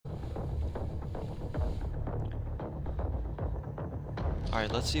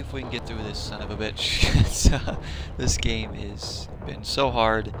Alright, let's see if we can get through this son of a bitch. This game has been so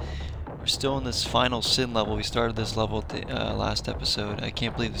hard. We're still in this final sin level. We started this level at the last episode. I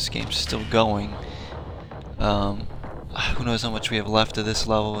can't believe this game's still going. Who knows how much we have left of this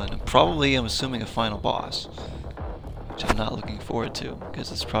level, and probably, I'm assuming, a final boss. Which I'm not looking forward to, because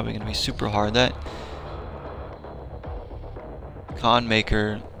it's probably going to be super hard. That Con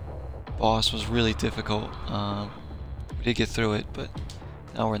Maker boss was really difficult. We did get through it, but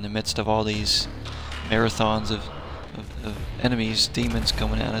now we're in the midst of all these marathons of enemies, demons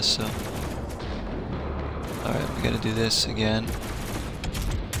coming at us, so... Alright, we gotta do this again.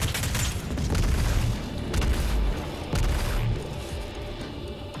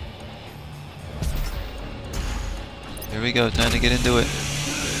 Here we go, time to get into it.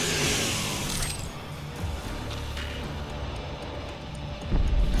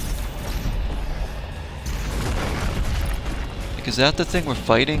 Like, is that the thing we're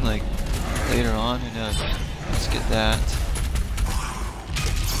fighting, like, later on? Who knows? Let's get that.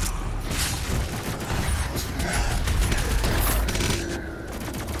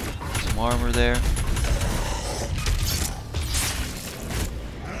 Some armor there.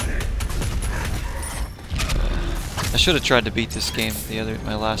 I should have tried to beat this game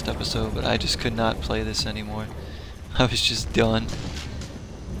my last episode, but I just could not play this anymore. I was just done.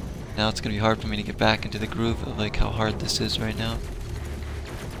 Now it's gonna be hard for me to get back into the groove of like how hard this is right now.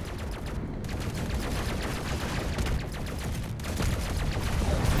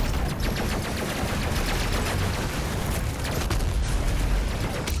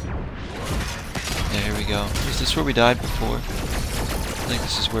 Yeah, here we go. Is this where we died before? I think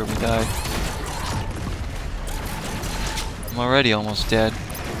this is where we died. I'm already almost dead.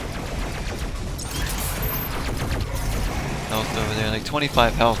 Health over there, like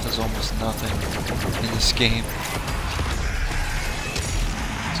 25 health is almost nothing in this game.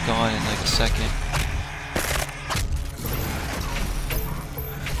 It's gone in like a second.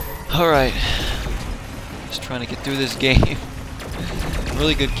 Alright. Just trying to get through this game.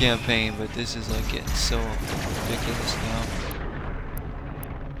 Really good campaign, but this is like getting so ridiculous now.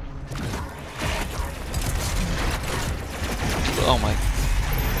 Oh my.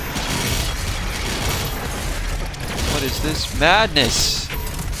 What is this madness?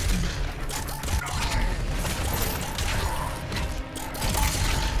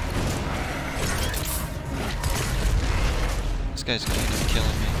 This guy's gonna end up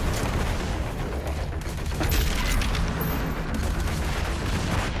killing me.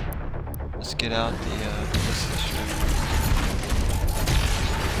 Let's get out the ballistic strike.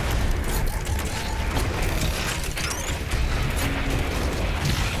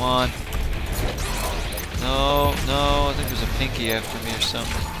 Come on. No, no, I think there's a pinky after me or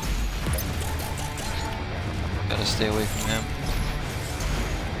something. Gotta stay away from him.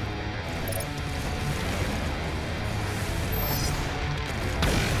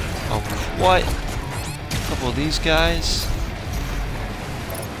 Oh, what? A couple of these guys.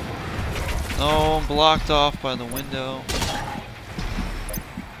 No, I'm blocked off by the window.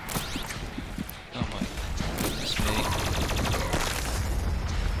 Oh my goodness me.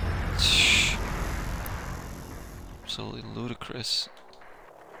 Absolutely ludicrous.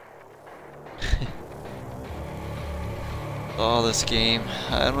 Oh, this game.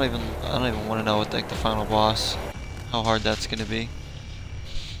 I don't even want to know what like the final boss, how hard that's gonna be.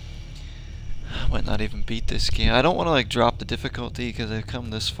 I might not even beat this game. I don't want to like drop the difficulty because I've come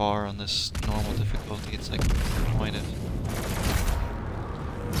this far on this normal difficulty. It's like the point of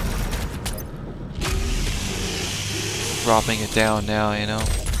dropping it down now, you know.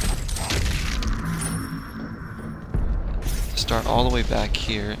 Start all the way back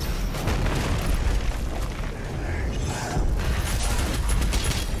here.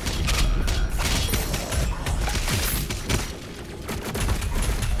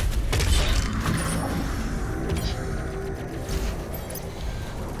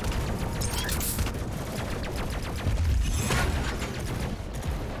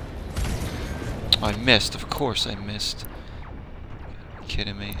 I missed, of course I missed. Are you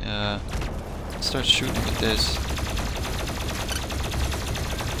kidding me? Let's start shooting with this.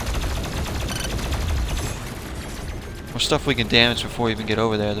 More stuff we can damage before we even get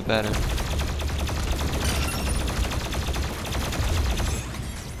over there, the better.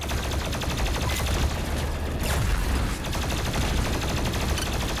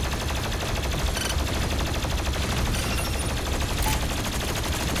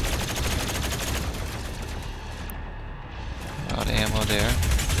 Out of ammo there.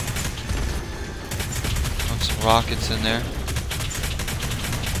 Some rockets in there.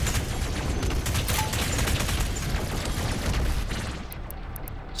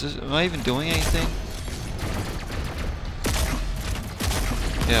 Am I even doing anything?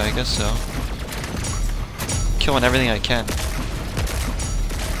 Yeah, I guess so. Killing everything I can.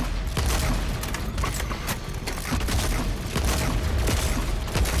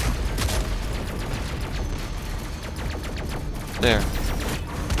 There.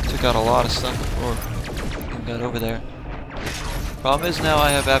 Took out a lot of stuff before I got over there. Problem is now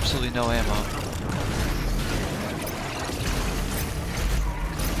I have absolutely no ammo.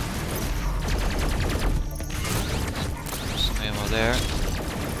 Some ammo there.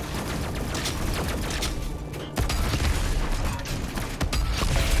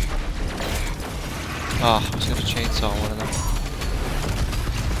 Oh, I was gonna chainsaw one of them.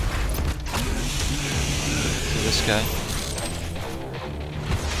 To this guy.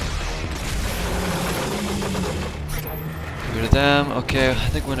 Get rid of them. Okay, I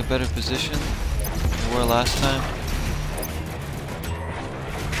think we're in a better position than we were last time.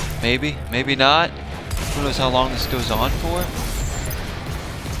 Maybe, maybe not. Who knows how long this goes on for?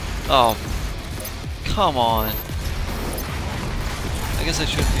 Oh, come on. I guess I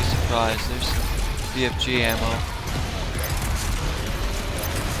shouldn't be surprised. There's some BFG ammo.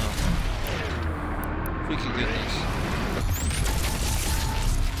 Oh. Freaking goodness.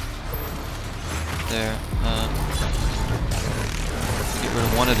 There. Get rid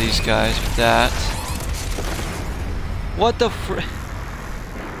of one of these guys with that. What the fr-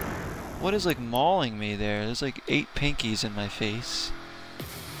 What is like mauling me there? There's like 8 pinkies in my face.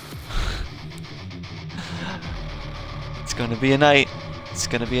 It's gonna be a night. It's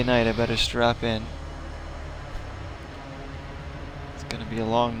gonna be a night. I better strap in. It's gonna be a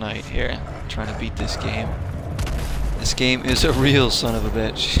long night here. I'm trying to beat this game. This game is a real son of a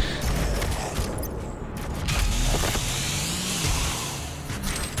bitch.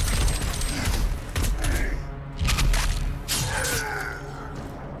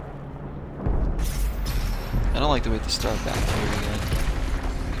 I don't like the way to start back here again.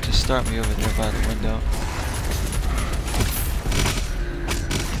 Just start me over there by the window.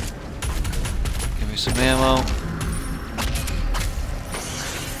 Give me some ammo.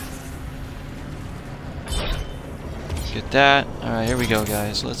 Get that. Alright, here we go,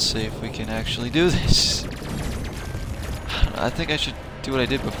 guys. Let's see if we can actually do this. I think I should do what I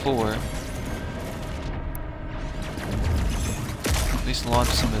did before. At least launch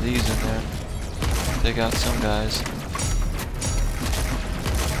some of these in there. Take out some guys.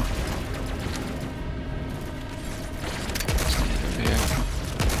 Stand up here.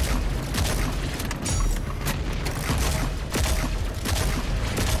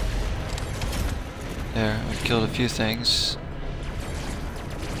 There, we've killed a few things.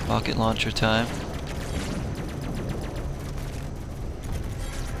 Rocket launcher time.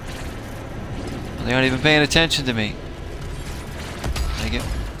 They aren't even paying attention to me. Dang it.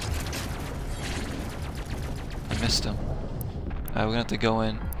 I missed them. Alright, we're gonna have to go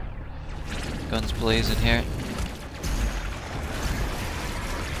in. Guns blazing here.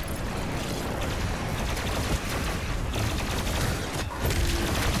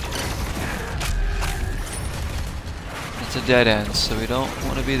 It's a dead end, so we don't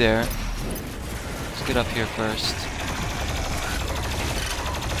want to be there. Let's get up here first.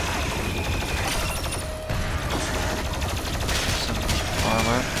 Some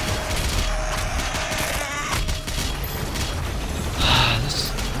armor.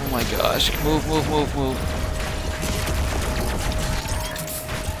 Oh my gosh, move, move, move, move.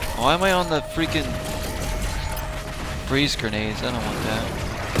 Why am I on the freaking freeze grenades? I don't want that.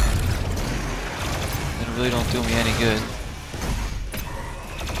 They really don't do me any good.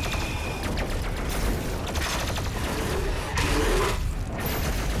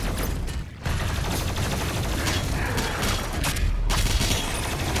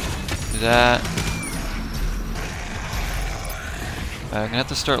 Do that. I'm gonna have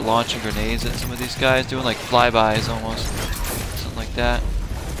to start launching grenades at some of these guys, doing like flybys almost. Something like that.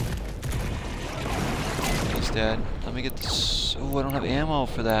 He's dead. Let me get this. Oh, I don't have ammo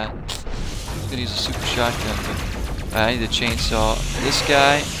for that. I'm gonna use a super shotgun, but I need a chainsaw. This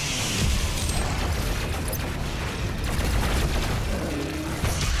guy.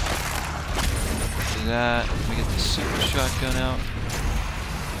 Do that. Let me get the super shotgun out.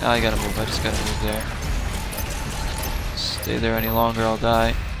 Now I gotta move. I just gotta move there. Stay there any longer, I'll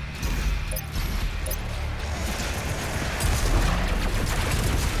die.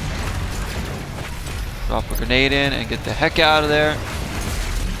 Drop a grenade in and get the heck out of there.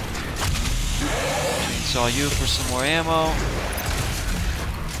 Chainsaw you for some more ammo.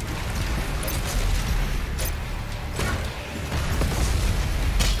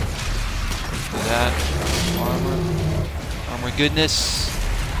 Do that. Armor. Armor goodness.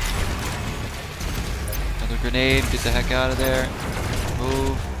 grenade, get the heck out of there.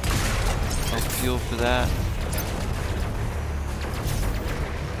 Move. No fuel for that.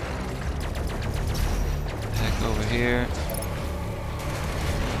 Heck over here.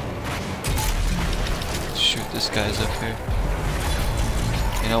 Shoot, this guy's up here.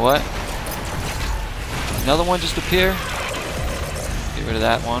 You know what? Another one just appear. Get rid of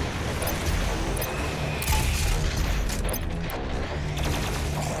that one.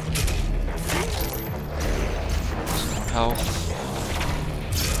 Some more health.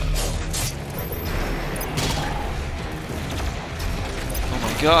 Oh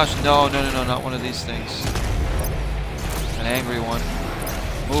my gosh, no, not one of these things. An angry one.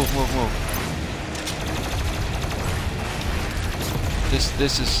 Move, move, move.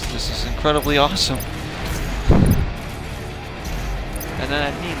 This is incredibly awesome. And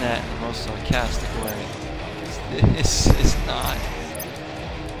then I mean that in the most sarcastic way. This is not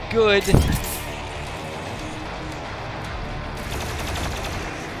good. Again,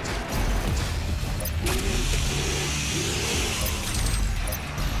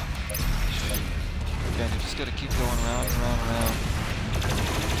 you just gotta keep going around and around and around.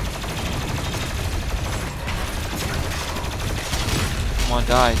 Come on,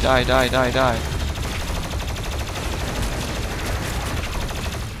 die, die, die, die, die.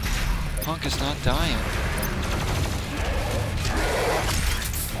 Punk is not dying.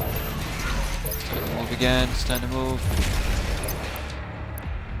 It's time to move again. It's time to move.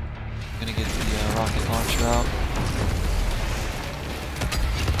 I'm gonna get the rocket launcher out.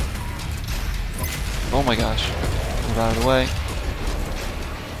 Oh my gosh. Move out of the way.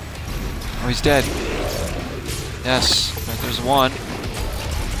 Oh, he's dead. Yes. Right, there's one.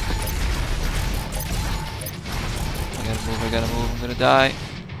 I gotta move, I'm gonna die.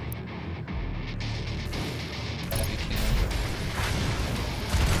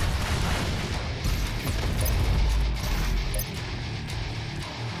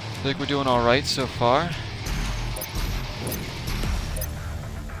 I think we're doing alright so far.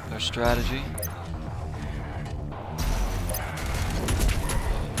 Our strategy.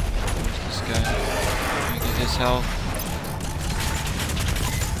 There's this guy. Let me get his health.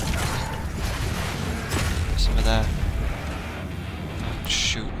 Some of that.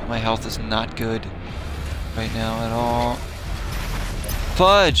 Shoot, my health is not good right now at all.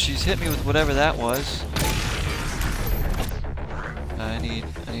 Fudge! She's hit me with whatever that was. I need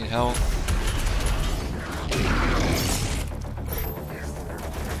help. Give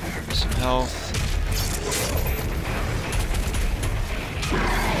me some health.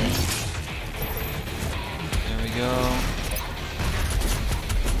 There we go.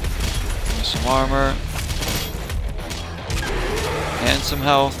 Give me some armor. And some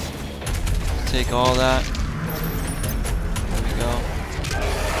health. Take all that. There we go.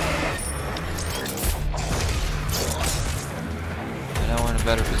 And now we're in a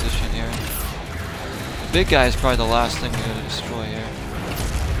better position here. The big guy is probably the last thing we're going to destroy here.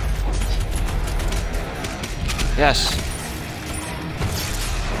 Yes.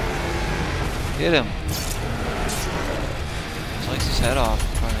 Hit him. Slice his head off.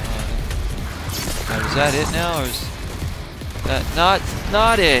 Right, is that it now, or is that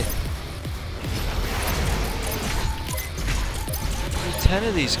not it? There's 10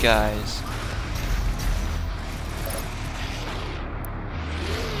 of these guys.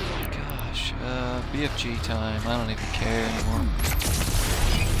 Gosh, BFG time. I don't even care anymore.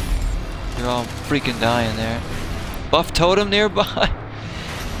 You're all freaking dying there. Buff totem nearby.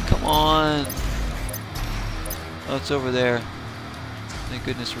 Come on. Oh, it's over there. Thank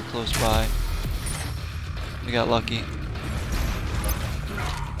goodness we're close by. We got lucky.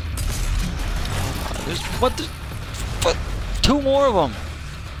 There's what? Two more of them.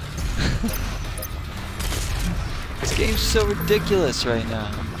 This game's so ridiculous right now.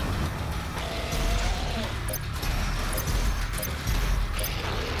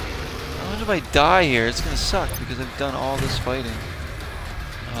 What if I die here? It's gonna suck because I've done all this fighting.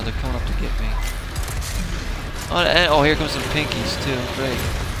 Oh, they're coming up to get me. Oh, and, oh, here comes some pinkies too. Great.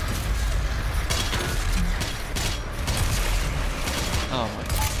 Oh my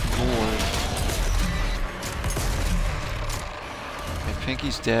lord. Okay,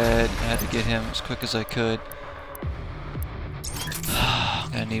 Pinky's dead. I had to get him as quick as I could.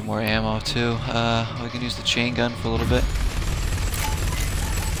 I'm gonna need more ammo too. We can use the chain gun for a little bit.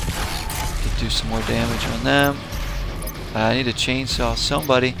 Do some more damage on them. I need a chainsaw.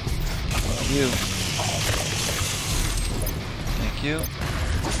 Somebody. Thank you. Thank you.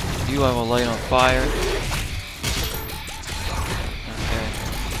 You I will light on fire. Okay.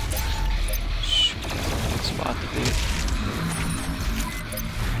 Shoot, that's a good spot to be.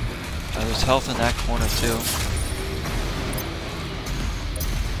 There's There's health in that corner too.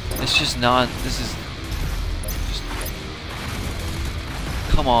 It's just not. This is just.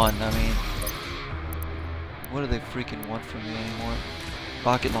 Come on, I mean. What do they freaking want from me anymore?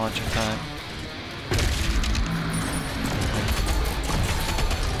 Rocket launcher time.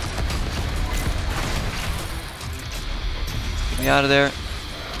 Get me out of there.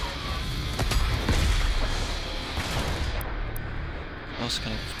 I'm just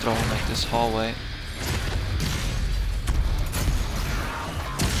gonna throw him like this hallway.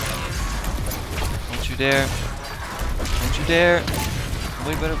 Don't you dare. Don't you dare.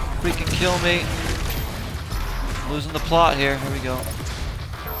 Somebody better freaking kill me. I'm losing the plot here. Here we go.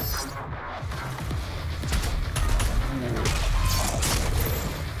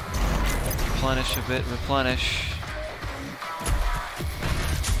 Replenish a bit. Replenish.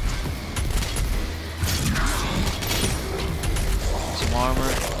 Some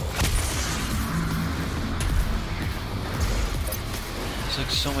armor. There's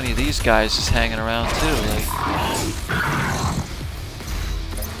like so many of these guys just hanging around too. Like.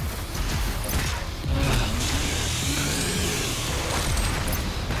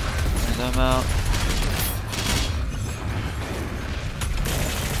 Them out.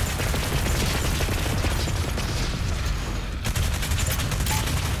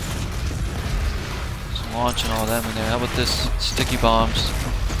 Just launching all them in there. How about this? Sticky bombs.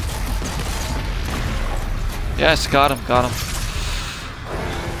 Yes, got him, got him.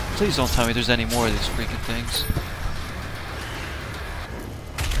 Please don't tell me there's any more of these freaking things.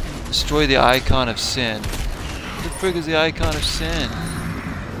 Destroy the icon of sin. What the frig is the icon of sin?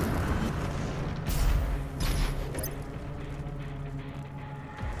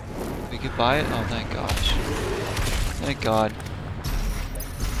 Get by it? Oh, thank gosh. Thank God.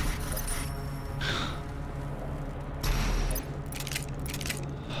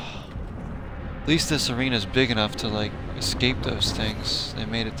 At least this arena is big enough to, like, escape those things. They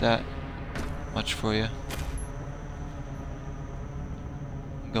made it that much for you.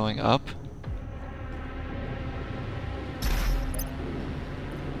 Going up.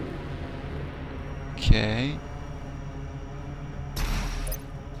 Okay.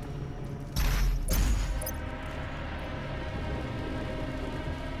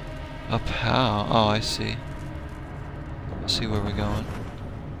 Up how? Oh, I see. I see where we're going.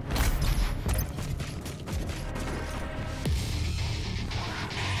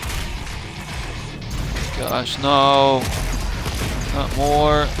 Gosh, no! Not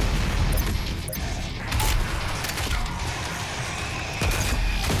more!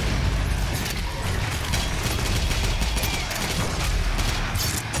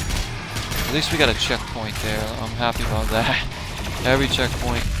 At least we got a checkpoint there. I'm happy about that. Every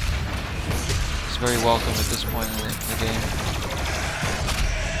checkpoint is very welcome at this point in the game.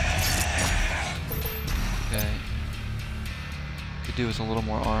 Okay. Could do with a little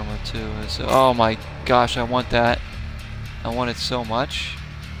more armor too. Oh my gosh, I want that. I want it so much.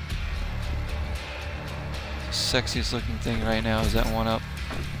 The sexiest looking thing right now is that one up.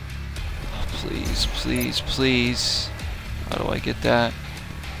 Oh, please, please, please. How do I get that?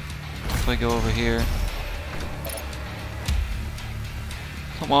 If I go over here.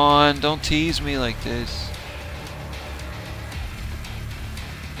 Come on, don't tease me like this.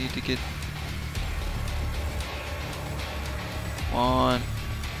 I need to get... Come on.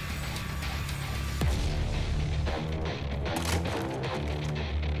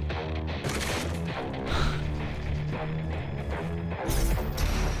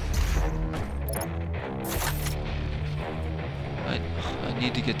 I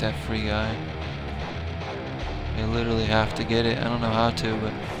need to get that free guy. I literally have to get it. I don't know how to,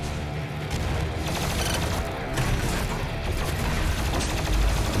 but...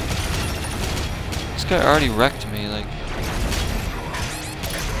 This guy already wrecked me, like...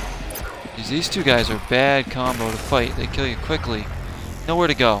 These two guys are bad combo to fight. They kill you quickly. Nowhere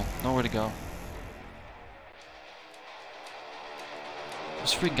to go. Nowhere to go.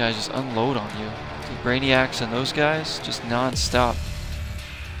 Those freaking guys just unload on you. The Brainiacs and those guys, just non-stop.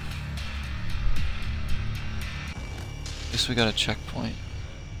 Guess we got a checkpoint.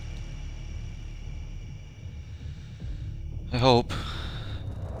 I hope.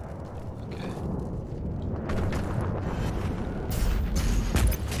 Okay.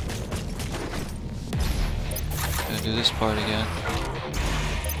 Gonna do this part again.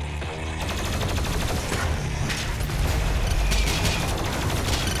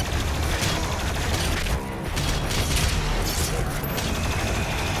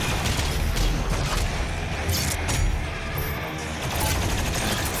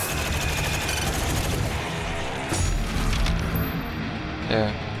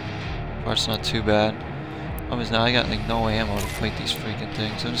 There. part's not too bad. Problem is now I got like no ammo to fight these freaking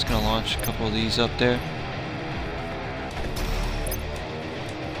things. I'm just gonna launch a couple of these up there.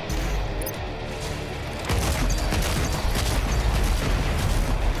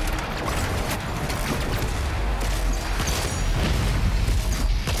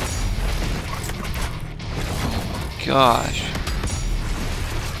 Gosh.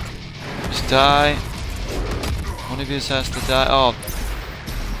 Just die. One of you has to die. Oh.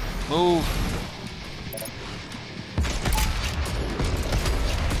 Move.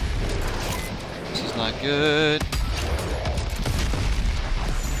 This is not good.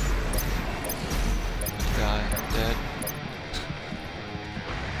 Good guy. Dead.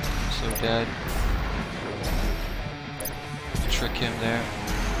 So dead. Trick him there.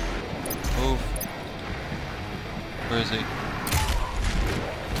 Move. Where is he?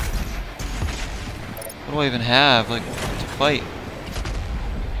 What do I even have, like, to fight?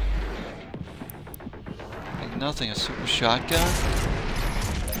 Like nothing, a super shotgun?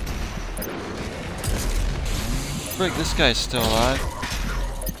 Frig, this guy's still alive.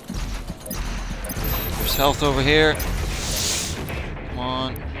 There's health over here. Come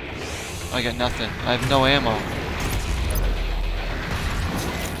on. I got nothing. I have no ammo.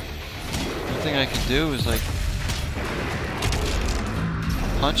 The only thing I can do is, like,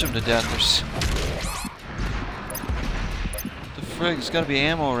 punch him to death or the frig, there's gotta be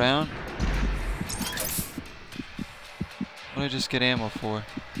ammo around. What did I just get ammo for?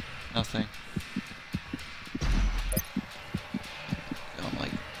 Nothing. I'm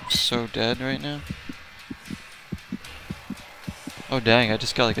like so dead right now. Oh dang, I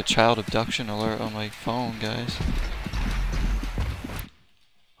just got like a child abduction alert on my phone, guys.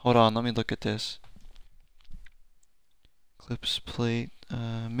 Hold on, let me look at this. Eclipse plate,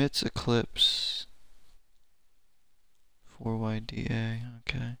 MITS Eclipse 4YDA,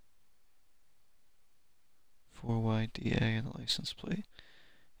 okay. 4YDA, the license plate.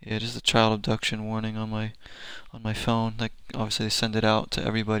 Yeah, just a child abduction warning on my phone. Like obviously they send it out to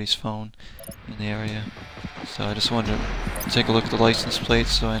everybody's phone in the area. So I just wanted to take a look at the license plate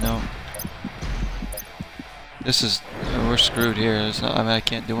so I know. This is we're screwed here. There's not, I mean I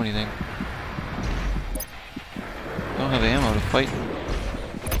can't do anything. I don't have ammo to fight.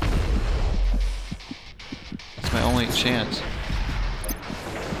 It's my only chance.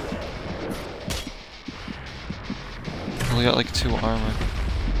 I only got like 2 armor.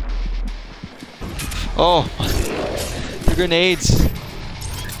 Oh! The grenades! The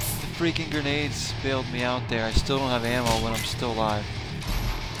freaking grenades bailed me out there. I still don't have ammo when I'm still alive.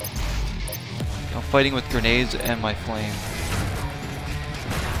 I'm fighting with grenades and my flame.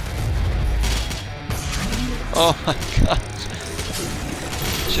 Oh my gosh.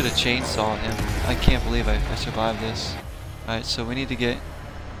 Should have chainsawed him. I can't believe I survived this. Alright, so we need to get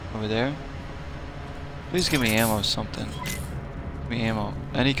over there. Please give me ammo or something. Give me ammo.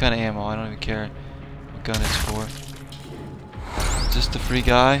 Any kind of ammo. I don't even care what gun it's for. Is this the free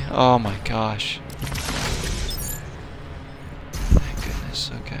guy? Oh my gosh. Thank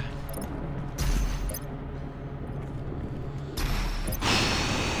goodness. Okay.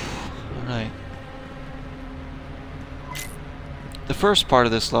 Alright. The first part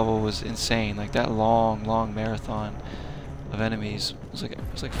of this level was insane, like that long marathon of enemies. It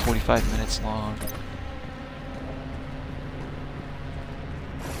was like 45 minutes long.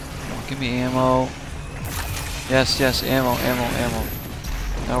 Oh, give me ammo. Yes, ammo.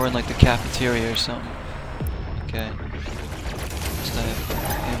 Now we're in like the cafeteria or something. Okay. Just have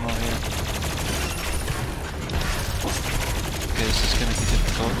ammo here. Okay, this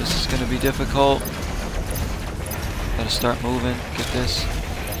is gonna be difficult. Gotta start moving. Get this.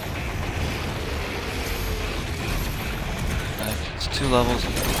 Alright, it's 2 levels.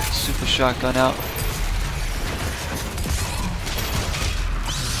 Super shotgun out.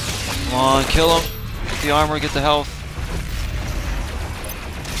 Come on, kill him. Get the armor, get the health.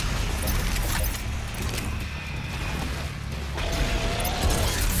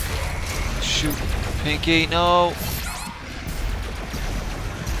 Shoot. Pinky, no.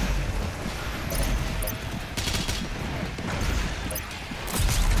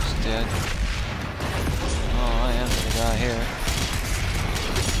 Dead. Oh, I am gonna die here.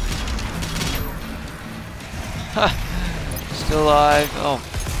 Ha! Still alive. Oh,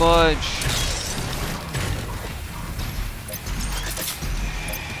 fudge.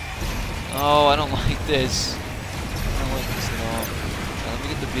 Oh, I don't like this. I don't like this at all. Right, let me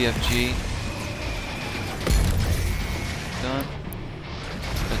get the BFG. Done.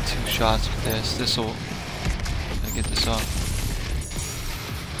 Got 2 shots with this. This'll get this off.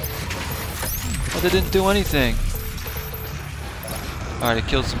 Oh, they didn't do anything. Alright, I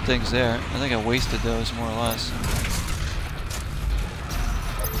killed some things there. I think I wasted those, more or less.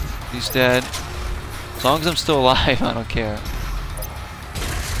 He's dead. As long as I'm still alive, I don't care.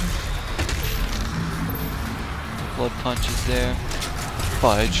 Blood punches there.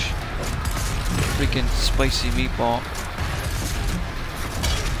 Fudge. Freaking spicy meatball.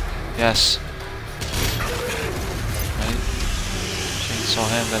 Yes. Right. Chainsaw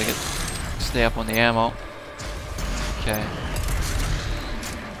him, gotta stay up on the ammo. Okay.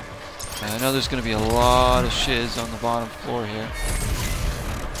 I know there's gonna be a lot of shiz on the bottom floor here.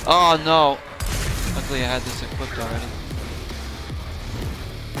 Oh no! Luckily I had this equipped already.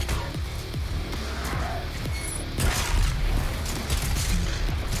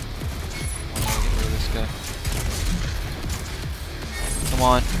 I'm gonna get rid of this guy. Come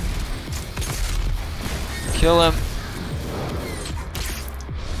on. Kill him.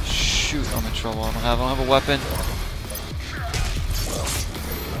 Shoot, I'm in trouble. I don't have a weapon.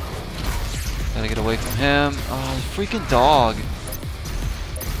 Gotta get away from him. Oh, the freaking dog.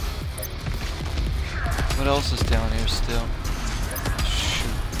 What else is down here still?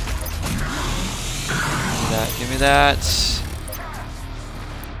 Shoot. Give me that.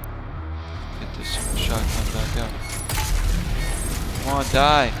 Get this shotgun back up. Come on,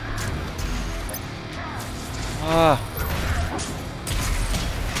 die. Ah.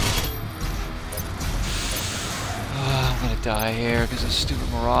 I'm gonna die here because this stupid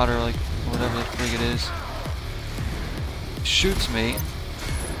marauder, like, whatever the frig it is, shoots me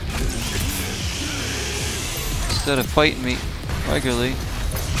instead of fighting me regularly.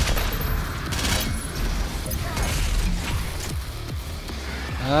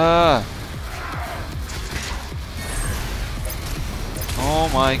 Ah! Oh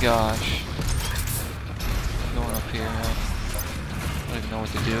my gosh! I'm going up here. I don't even know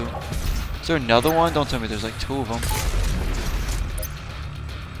what to do. Is there another one? Don't tell me there's like 2 of them.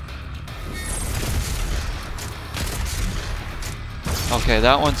 Okay,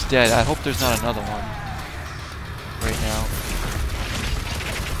 that one's dead. I hope there's not another one right now.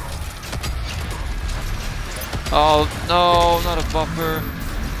 Oh no, not a buffer.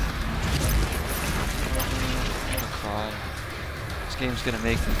 I'm gonna cry. This game's gonna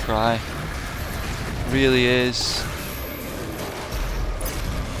make me cry. It really is.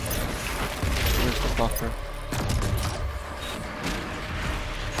 Where's the buffer?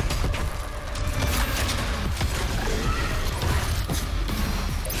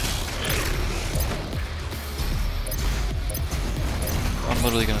 I'm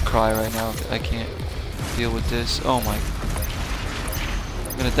literally gonna cry right now. I can't deal with this. Oh my.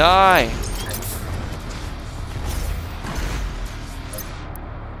 I'm gonna die!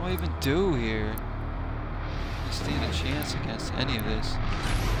 What do I even do here? I stand a chance against any of this.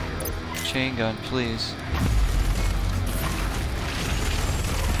 Chain gun, please.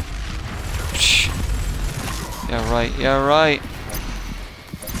 Yeah, right. Yeah, right.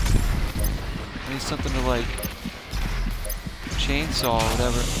 I need something to like chainsaw or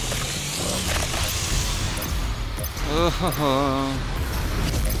whatever.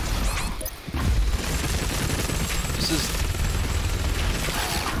 This is.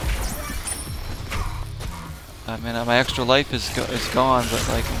 I mean, my extra life is gone, but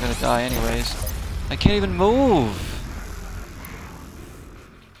like I'm gonna die anyways. I can't even move.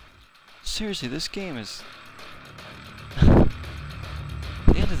 Seriously, this game is.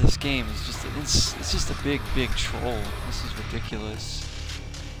 The end of this game is just it's just a big troll. This is ridiculous.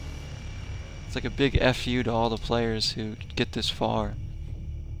 It's like a big FU to all the players who get this far.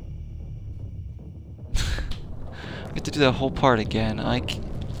 I get to do that whole part again.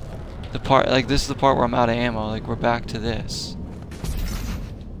 The part like this is the part where I'm out of ammo. Like we're back to this.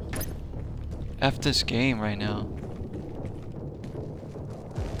 F this game right now.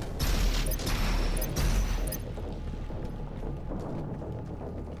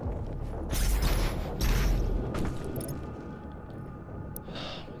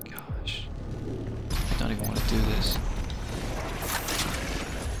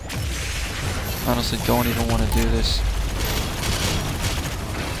 Honestly, don't even want to do this.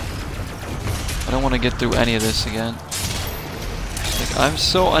 I don't want to get through any of this again. Like, I'm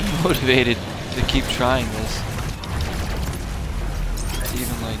so unmotivated to keep trying this.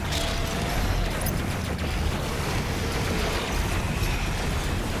 Even like...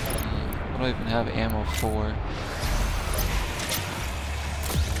 what do I even have ammo for?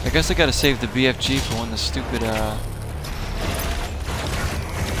 I guess I gotta save the BFG for when the stupid,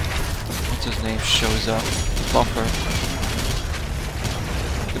 what's his name shows up. Bumper.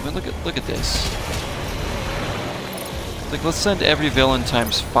 I mean, look at this. Like, let's send every villain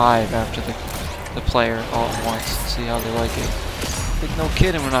times 5 after the player all at once and see how they like it. Like, no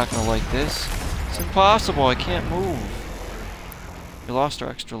kidding, we're not gonna like this. It's impossible, I can't move. We lost our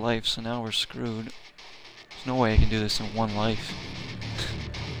extra life, so now we're screwed. There's no way I can do this in one life.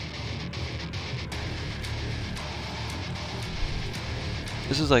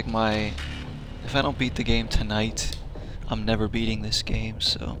 This is like my... If I don't beat the game tonight, I'm never beating this game,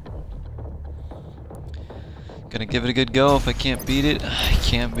 so... Gonna give it a good go. If I can't beat it, I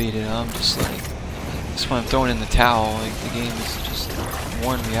can't beat it. I'm just like... That's why I'm throwing in the towel. Like, the game is just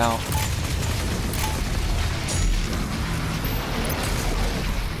worn me out.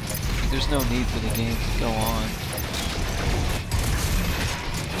 There's no need for the game to go on.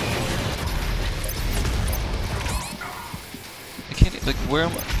 I can't, like, where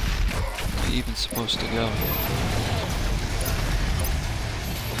am I even supposed to go?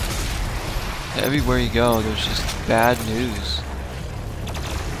 Everywhere you go, there's just bad news.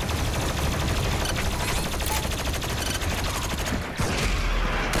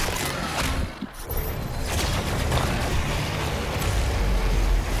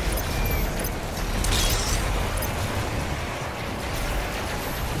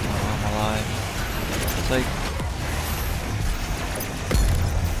 Like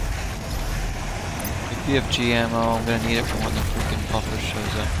BFG ammo, I'm gonna need it for when the freaking buffer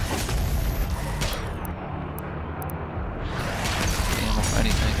shows up. Ammo for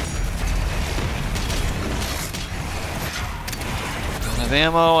anything. Don't have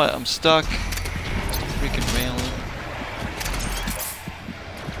ammo, I'm stuck. Just a freaking railing.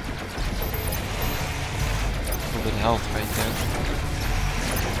 A little bit of health right there.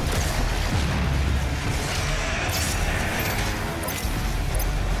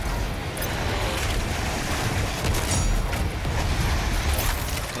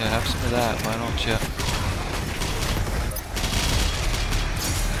 Yeah, have some of that, why don't you?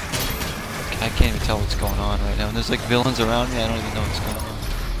 I can't even tell what's going on right now. And there's like villains around me, I don't even know what's going on.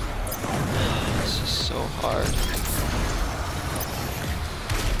 This is so hard.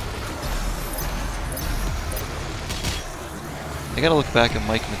 I gotta look back at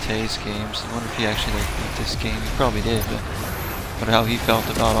Mike Matei's games. I wonder if he actually like beat this game. He probably did, but I wonder how he felt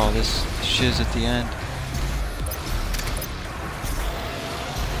about all this shiz at the end.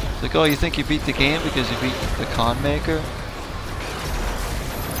 Like, oh, you think you beat the game because you beat the con maker?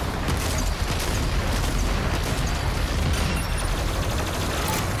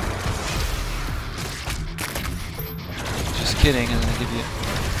 Just kidding, and then I give you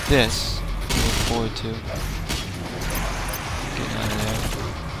this to look forward to. Getting out of there.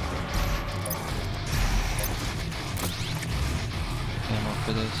 Ammo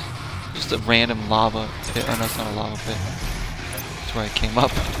for this. Just a random lava pit. Oh, no, it's not a lava pit. That's where I came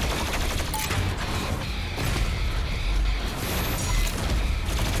up.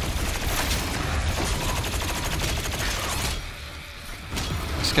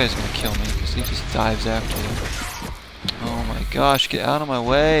 This guy's gonna kill me because he just dives after you. Oh my gosh, get out of my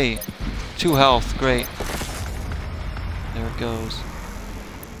way! 2 health, great. There it goes.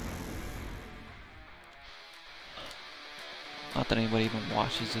 Not that anybody even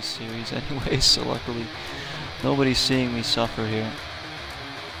watches this series anyway, so luckily nobody's seeing me suffer here.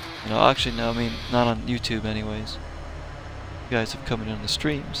 You know, actually no, I mean, not on YouTube anyways. You guys have come in on the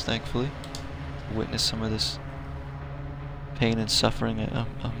streams, thankfully, to witness some of this pain and suffering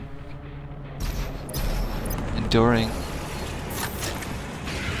I'm enduring.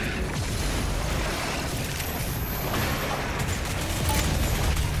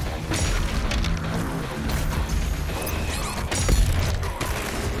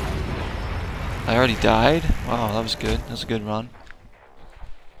 I already died? Wow, that was good. That was a good run.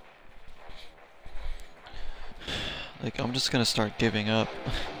 Like, I'm just gonna start giving up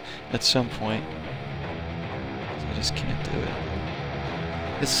at some point. I just can't do it.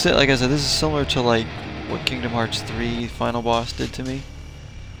 It's like I said, this is similar to like what Kingdom Hearts 3 final boss did to me.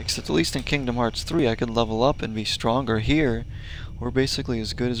 Except at least in Kingdom Hearts 3 I could level up and be stronger. Here, we're basically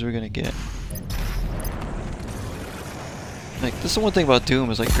as good as we're gonna get. Like, this is one thing about Doom,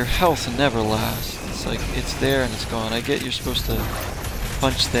 is like your health never lasts. It's like, it's there and it's gone. I get you're supposed to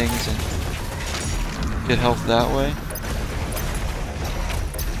punch things and get health that way.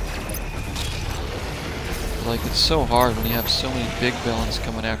 But like, it's so hard when you have so many big villains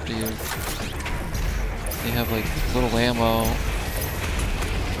coming after you. They have like little ammo,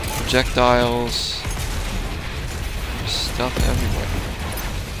 projectiles, there's stuff everywhere.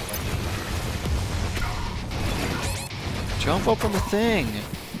 Jump up on the thing!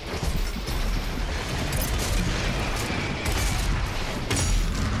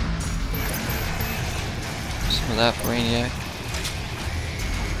 Some of that, Brainiac.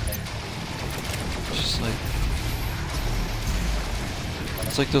 Just like...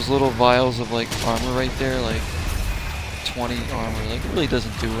 It's like those little vials of like armor right there, like 20 armor. Like it really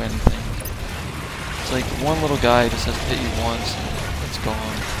doesn't do anything. It's like one little guy just has to hit you once and it's gone.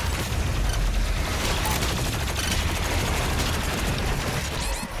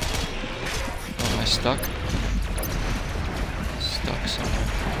 Oh, am I stuck? Stuck somewhere.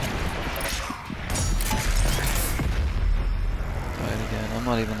 Alright, again, I'm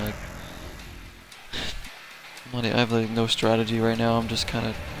not even like... I have like no strategy right now, I'm just kind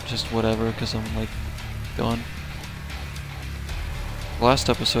of, just whatever, because I'm like, done. Last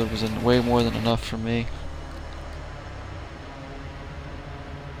episode was way more than enough for me.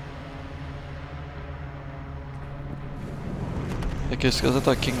 I guess because I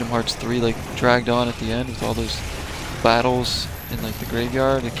thought Kingdom Hearts 3 like dragged on at the end with all those battles in like the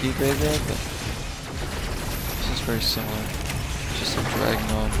graveyard, the key graveyard, but this is very similar. It's just like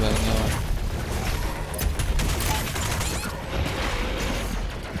dragging on, dragging on.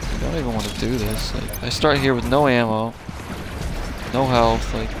 I don't even want to do this. Like, I start here with no ammo, no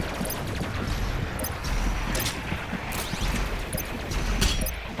health, like...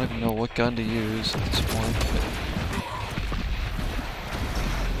 I don't even know what gun to use at this point.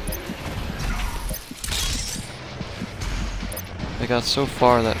 I got so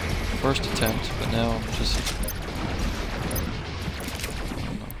far that first attempt, but now I'm just...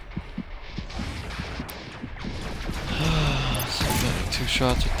 So I'm getting 2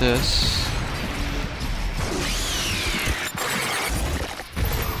 shots with this.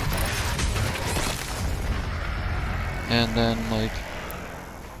 And then, like,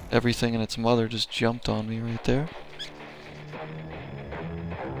 everything and its mother just jumped on me right there.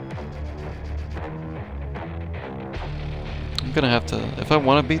 I'm gonna have to, if I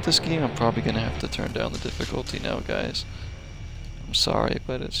want to beat this game, I'm probably gonna have to turn down the difficulty now, guys. I'm sorry,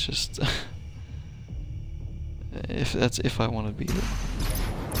 but it's just... if I want to beat it.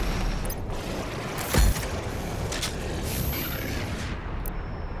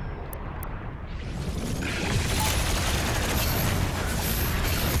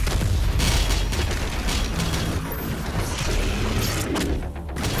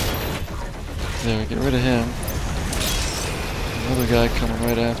 There, get rid of him. Another guy coming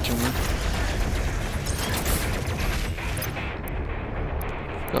right after me.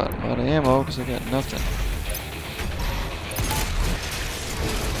 Got him out of ammo because I got nothing.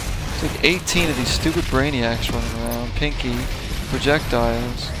 It's like 18 of these stupid brainiacs running around. Pinky,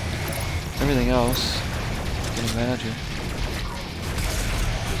 projectiles, everything else. You can imagine.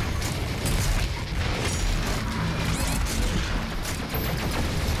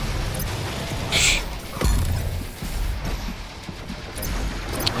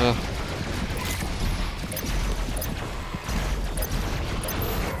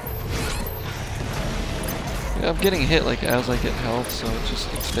 Yeah, I'm getting hit like as I get health, so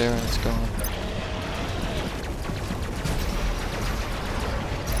it's there and it's gone.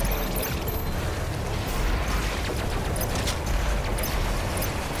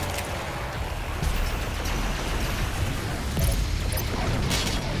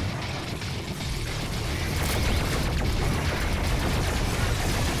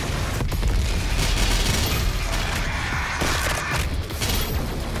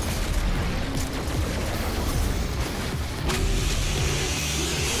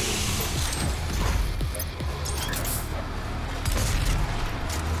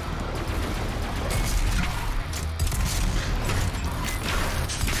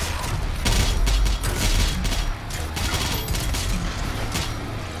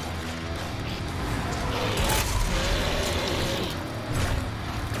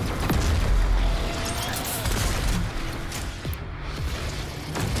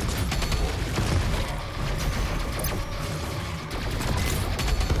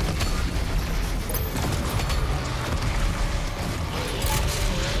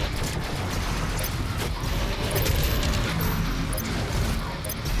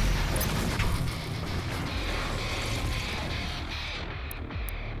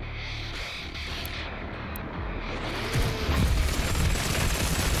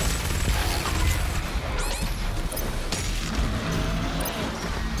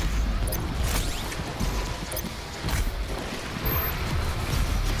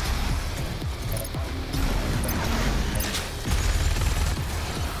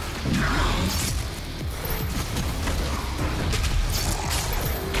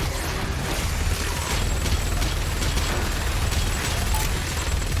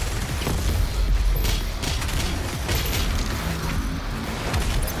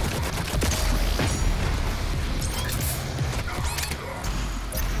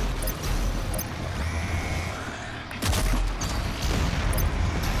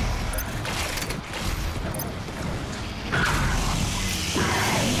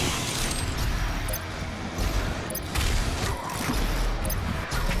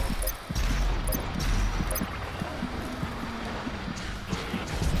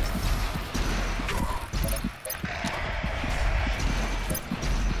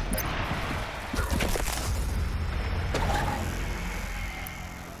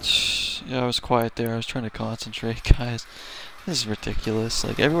 Yeah, I was quiet there. I was trying to concentrate, guys. This is ridiculous.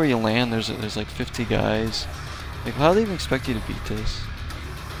 Like, everywhere you land, there's like 50 guys. Like, how do they even expect you to beat this?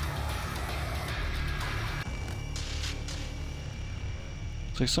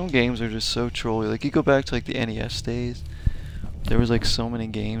 It's like some games are just so trolly. Like, you go back to like the NES days. There was like so many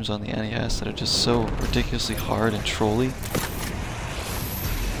games on the NES that are just so ridiculously hard and trolly.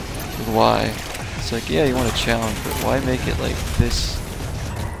 Like, why? It's like, yeah, you want a challenge, but why make it like this?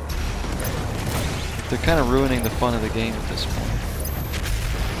 They're kind of ruining the fun of the game at this point.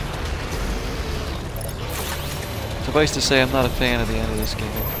 Suffice to say, I'm not a fan of the end of this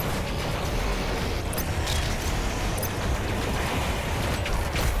game.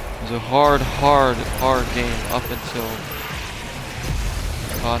 It was a hard game up until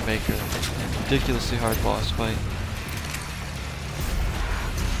Con Maker. Ridiculously hard boss fight.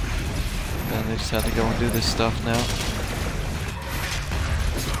 And they just had to go and do this stuff now.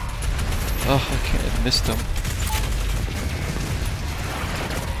 Oh, I can't, I missed him.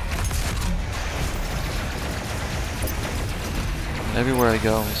 Everywhere I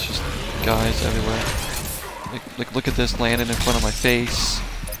go, it's just guys everywhere. Like, look at this landing in front of my face.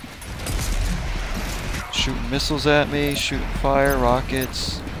 Shooting missiles at me, shooting fire,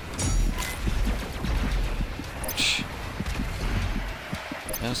 rockets.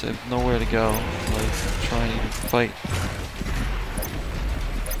 I just have nowhere to go, like, trying to fight.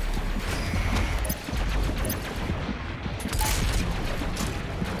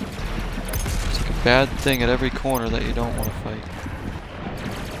 It's like a bad thing at every corner that you don't want to fight.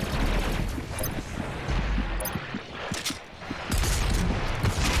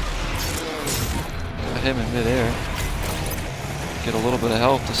 I hit him in midair. Get a little bit of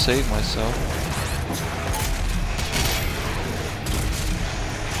health to save myself.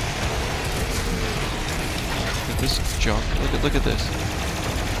 Look at this junk. Look at this.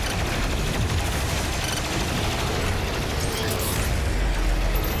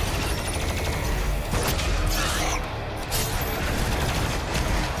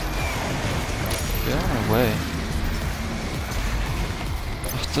 Get out of my way.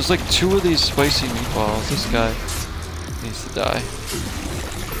 There's like 2 of these spicy meatballs. This guy needs to die.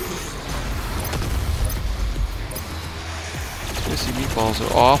 Spicy meatballs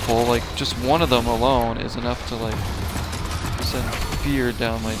are awful. Like, just one of them alone is enough to like send fear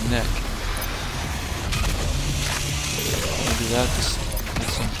down my neck. I'll do that to get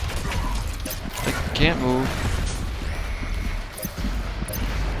some. I can't move.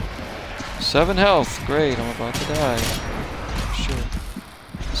 7 health. Great. I'm about to die. Sure.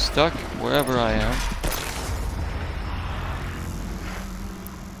 Stuck wherever I am.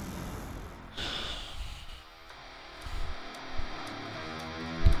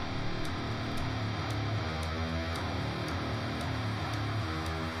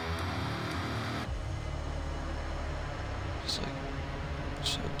 It's like, I'm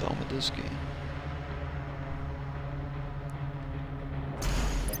so done with this game.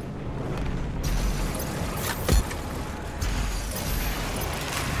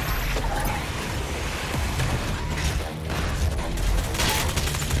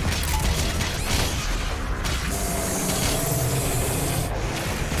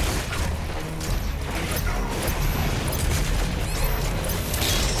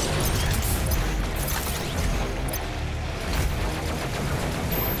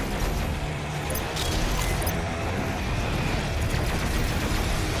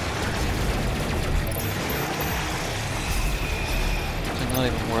 Not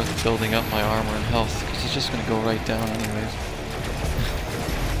even worth building up my armor and health, because it's just going to go right down anyways.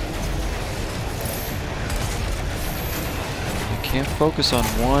 You can't focus on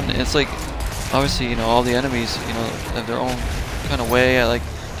one. It's like, obviously, you know, all the enemies, you know, have their own kind of way. I like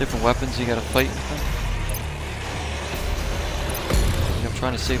different weapons you got to fight with them. Like, I'm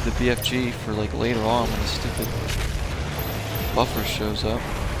trying to save the BFG for like later on when the stupid buffer shows up.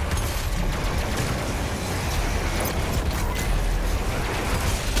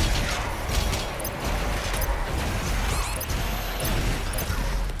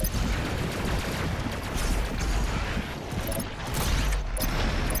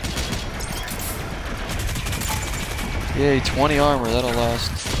 Yay, 20 armor, that'll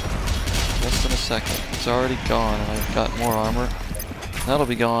last less than a second. It's already gone, and I've got more armor. That'll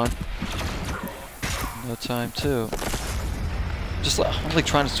be gone. No time too. I'm like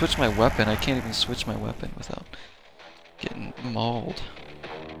trying to switch my weapon. I can't even switch my weapon without getting mauled.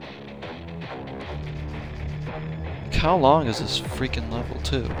 Like, how long is this freaking level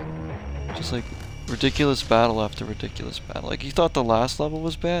too? Just like ridiculous battle after ridiculous battle. Like, you thought the last level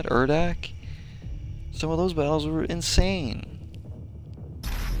was bad? Urdak? Some of those battles were insane.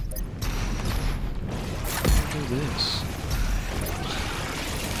 this? I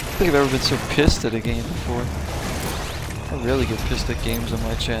don't think I've ever been so pissed at a game before. I rarely get pissed at games on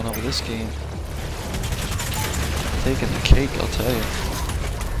my channel, but this game, taking the cake, I'll tell you.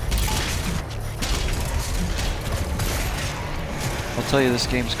 I'll tell you this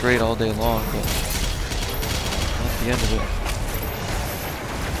game's great all day long, but not the end of it.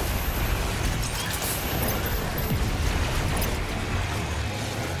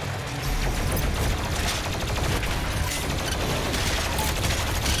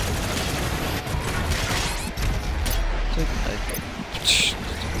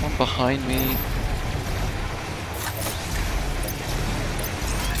 One behind me.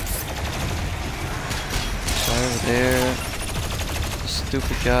 Guy over there. This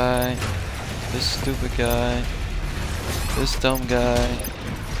stupid guy. This stupid guy. This dumb guy.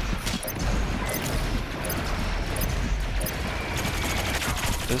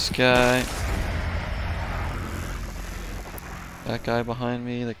 This guy. That guy behind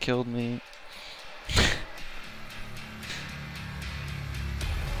me that killed me.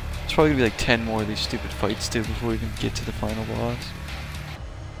 There's probably gonna be like 10 more of these stupid fights too before we even get to the final boss.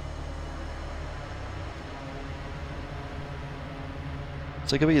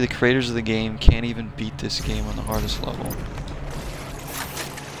 It's like maybe the creators of the game can't even beat this game on the hardest level.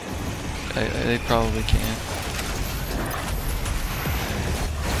 They probably can't.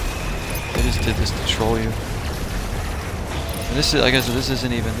 They just did this to troll you. And this is, I guess, this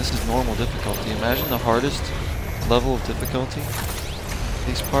isn't even, this is normal difficulty. Imagine the hardest level of difficulty.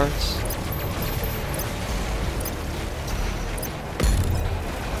 These parts.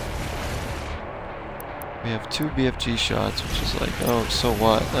 We have 2 BFG shots, which is like, oh, so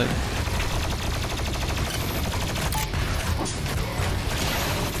what? Like,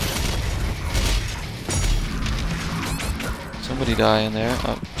 somebody die in there.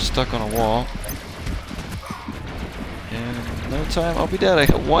 I'm stuck on a wall. And in no time, I'll be dead. I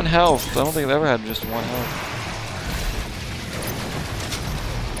got 1 health. I don't think I've ever had just 1 health.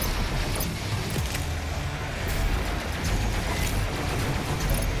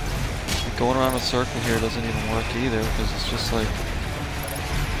 Going around a circle here doesn't even work either, because it's just like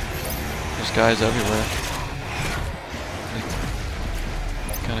there's guys everywhere.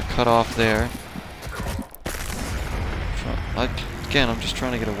 Kind of cut off there. Again, I'm just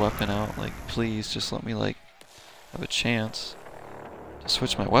trying to get a weapon out. Like, please, just let me like have a chance to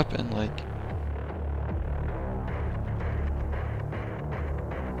switch my weapon. Like,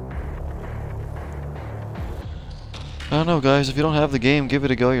 I don't know, guys. If you don't have the game, give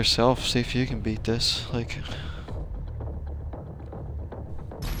it a go yourself. See if you can beat this. Like,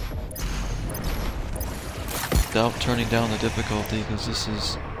 without turning down the difficulty, because this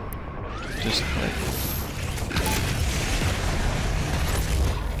is just like,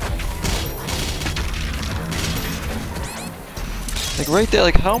 right there.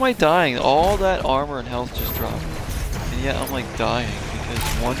 Like, how am I dying? All that armor and health just dropped, and yet I'm like dying because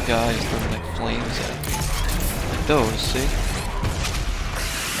one guy is throwing like flames at me. Those, see?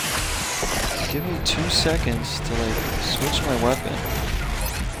 Give me 2 seconds to like switch my weapon.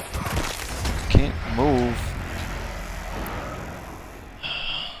 Can't move.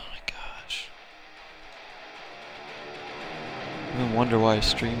 Oh my gosh. I even wonder why I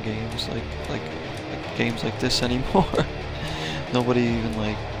stream games like games like this anymore. Nobody even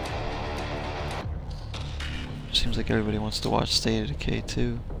like. Seems like everybody wants to watch State of Decay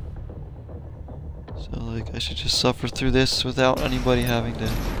too. So like I should just suffer through this without anybody having to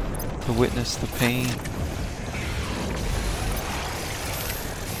witness the pain.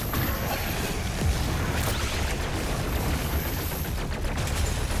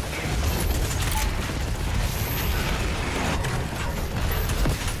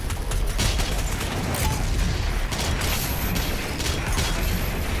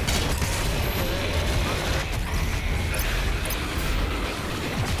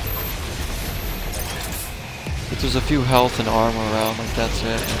 There's a few health and armor around, like that's it.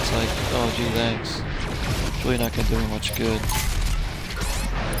 And it's like, oh gee, thanks. It's really not gonna do me much good.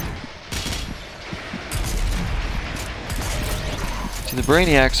 See, the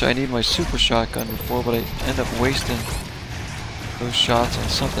Brainiacs, I need my super shotgun before, but I end up wasting those shots on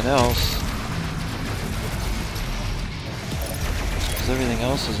something else. Because everything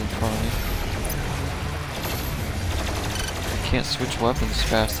else is in front of me. I can't switch weapons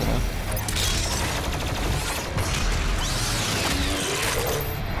fast enough.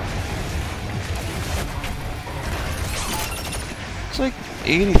 It's like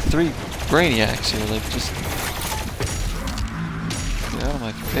 83 Brainiacs here, like just get out of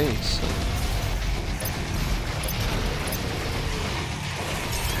my face. Like,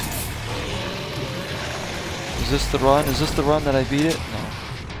 Is this the run? Is this the run that I beat it? No,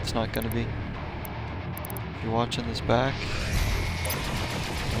 it's not gonna be. If you're watching this back,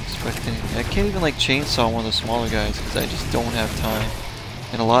 I'm expecting... I can't even like chainsaw one of the smaller guys because I just don't have time.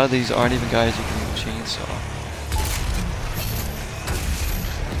 And a lot of these aren't even guys you can even chainsaw.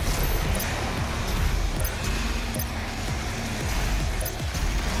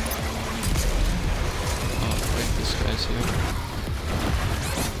 Oh, wait, this guy's here.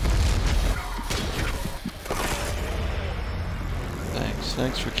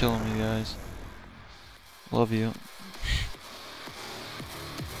 Thanks for killing me, guys. Love you.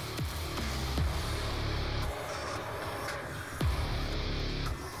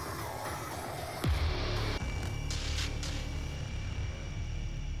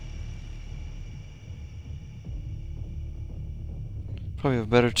 Probably have a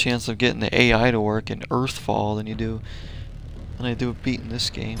better chance of getting the AI to work in Earthfall than I do of beating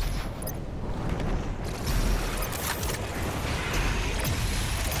this game.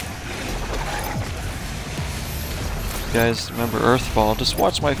 Guys, remember Earthfall, just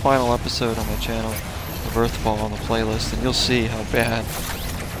watch my final episode on my channel of Earthfall on the playlist and you'll see how bad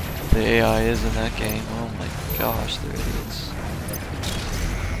the AI is in that game. Oh my gosh, they're idiots.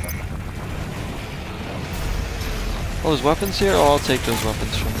 Oh, there's weapons here? Oh, I'll take those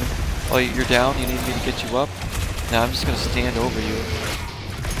weapons from you. Oh, you're down? You need me to get you up? Now I'm just gonna stand over you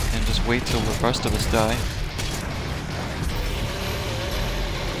and just wait till the rest of us die.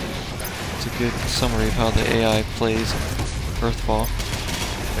 It's a good summary of how the AI plays Earthfall.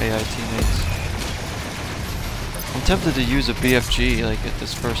 AI teammates. I'm tempted to use a BFG like at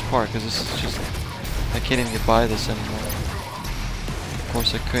this first part because this is just... I can't even get by this anymore. Of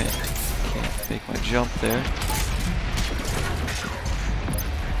course I can't make my jump there.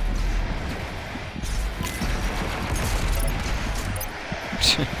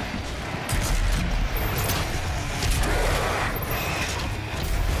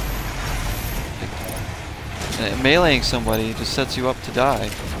 Meleeing somebody just sets you up to die.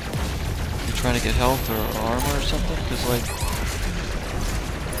 You're trying to get health or armor or something, because like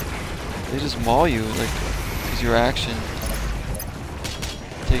they just maul you, like because your action,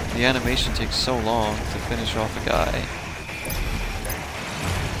 the animation takes so long to finish off a guy.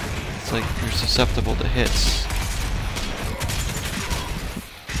 It's like you're susceptible to hits.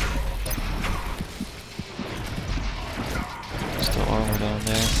 Still armor down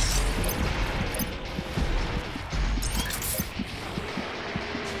there.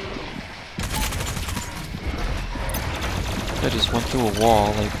 I just went through a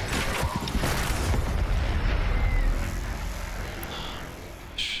wall, like...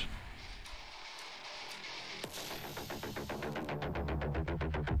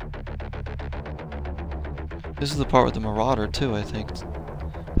 This is the part with the Marauder too, I think,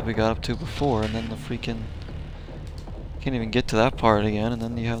 that we got up to before, and then the freaking... Can't even get to that part again, and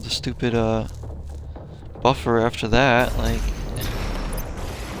then you have the stupid, buffer after that, like...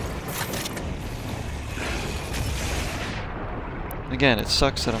 Again, it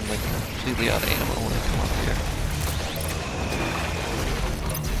sucks that I'm like completely out of ammo when I come up here.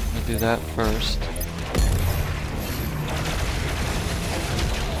 I'm gonna do that first.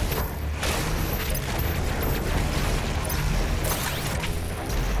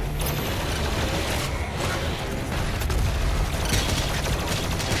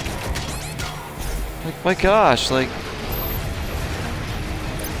 Like, my gosh, like...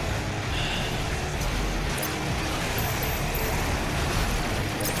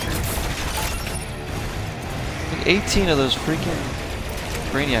 18 of those freaking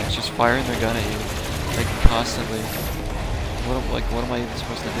brainiacs just firing their gun at you, like constantly. What am I even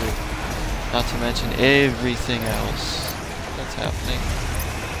supposed to do? Not to mention everything else that's happening.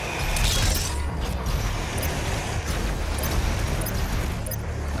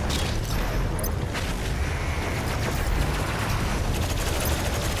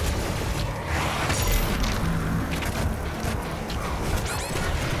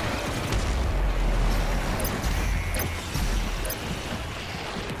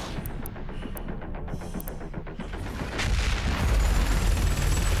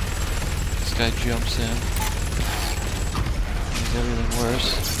 Guy jumps in. Makes everything worse.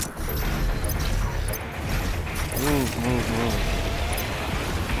 Move.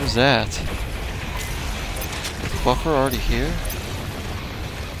 What was that? Is the buffer already here?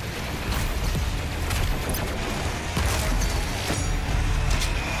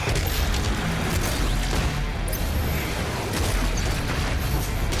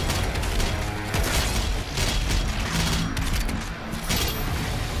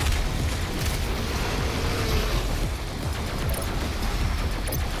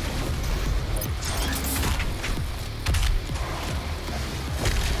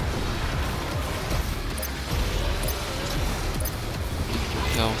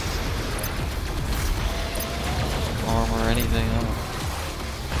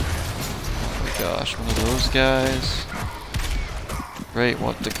 gosh, one of those guys. Right,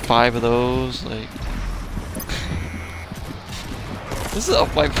 what, like 5 of those? Like, this is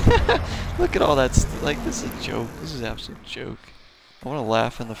up my. Look at all that. Like, this is a joke. This is an absolute joke. I want to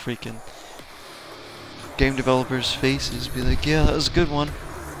laugh in the freaking game developers' faces. Be like, yeah, that was a good one.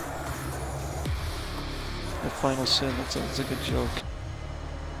 That final sin. That's a good joke.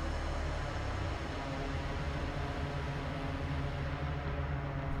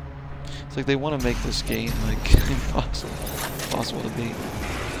 It's like they want to make this game like impossible to beat.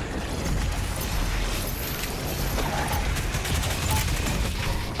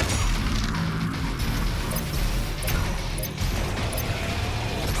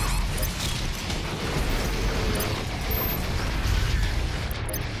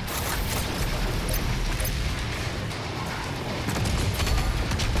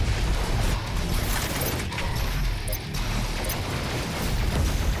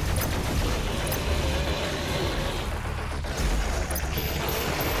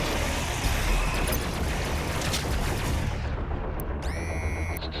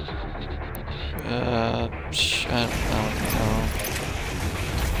 I don't know.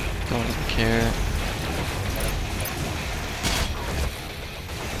 Don't even care.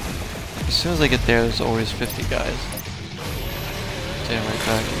 As soon as I get there's always 50 guys. Staying right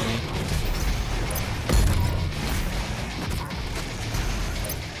back at me.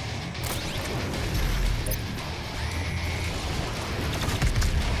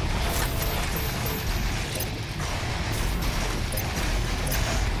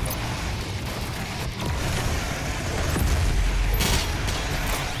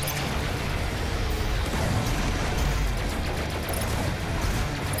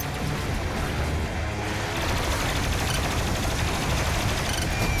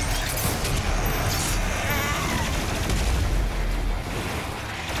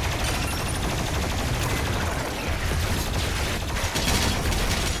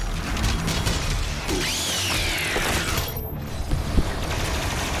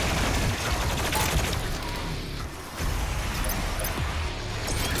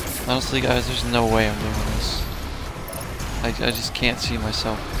 Honestly, guys, there's no way I'm doing this. I just can't see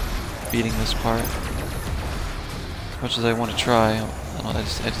myself beating this part. As much as I want to try, I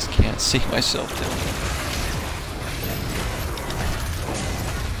just can't see myself doing it.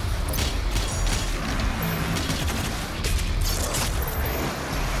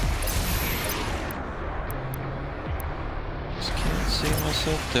 Just can't see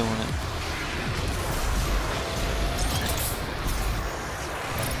myself doing it.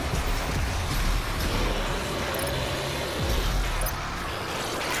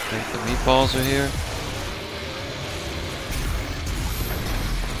 The meatballs are here.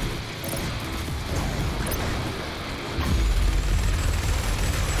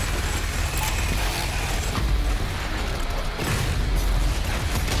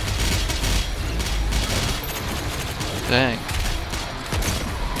 Dang.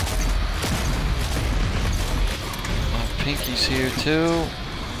 My Pinky's here too.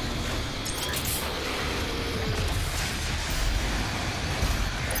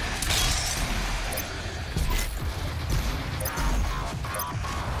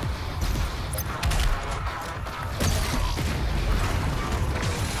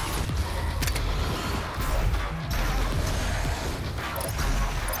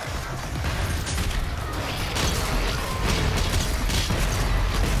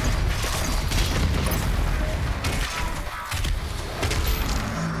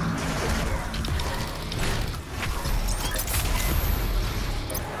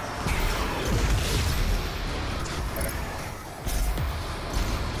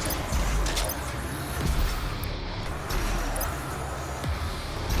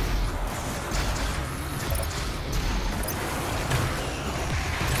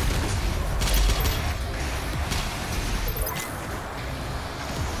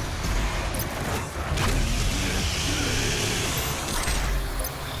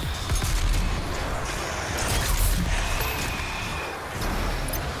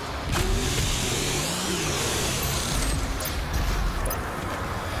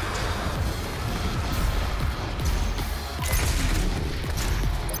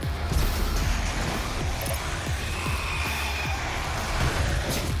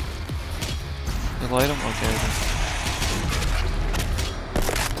 Light them? Okay then.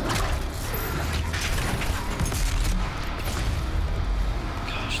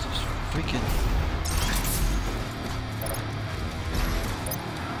 Gosh, those freaking...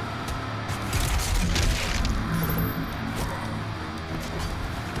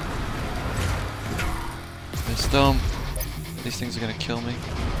 Missed them. These things are gonna kill me.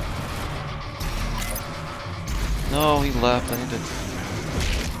 No, he left. I need to...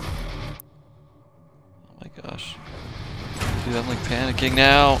 Oh my gosh. Dude, I'm like panicking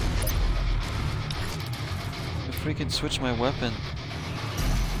now. I freaking switch my weapon.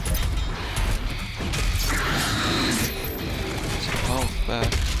 Health back.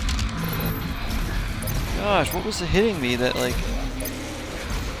 Gosh, what was it hitting me that like...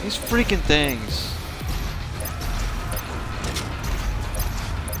 These freaking things.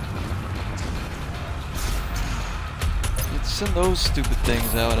 Send those stupid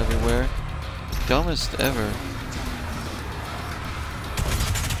things out everywhere. Dumbest ever.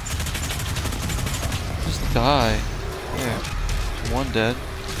 Just die. There. One dead.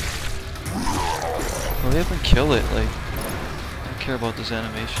 Hurry up and kill it. Like, I don't care about those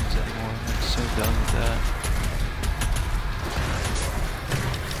animations anymore. I'm so done with that.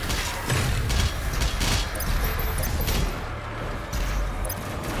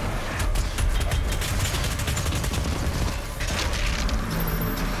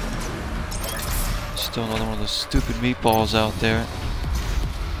 Still another one of those stupid meatballs out there.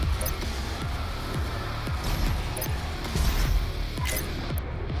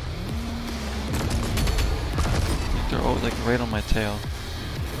 They're all like right on my tail.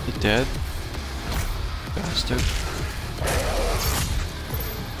 You dead? Bastard.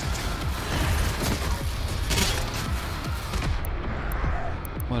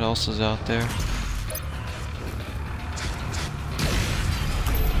 What else is out there?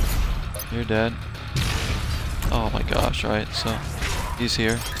 You're dead. Oh my gosh, alright, so he's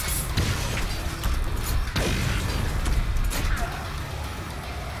here.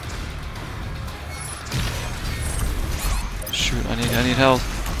 Shoot, I need help.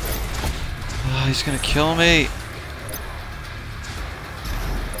 Oh, he's gonna kill me.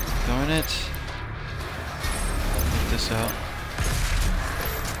 Darn it. Get this out.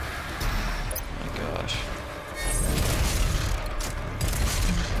 Oh my gosh.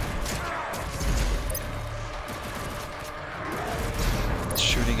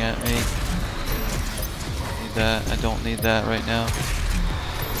 Shooting at me. Need that. I don't need that right now.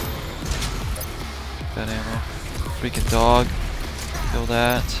 That ammo. Freaking dog. Kill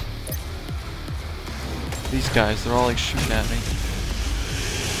that. These guys, they're all like shooting at me.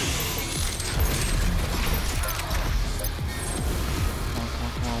 Come on, come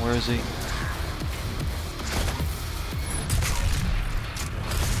on, come on. Where is he?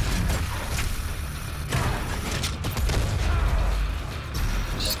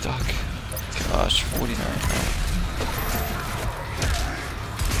 Stuck. Gosh, 49.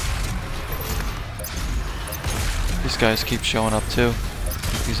 These guys keep showing up too.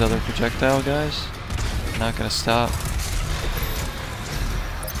 These other projectile guys. They're not gonna stop.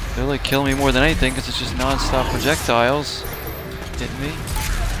 They're like killing me more than anything because it's just non-stop projectiles hitting me.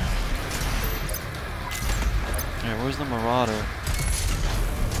 Alright, where's the Marauder?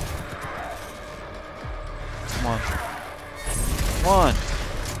 Come on. Come on!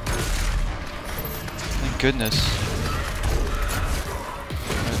 Thank goodness.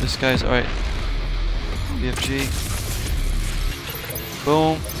 Alright, this guy's alright. BFG.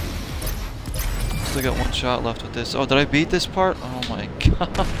 Boom. Still got one shot left with this. Oh, did I beat this part? Oh my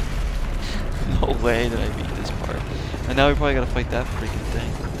god. No way did I beat this part. And now we probably gotta fight that freaking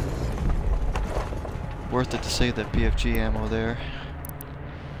thing. Worth it to save that BFG ammo there.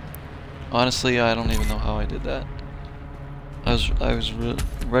 Honestly, I don't even know how I did that. I was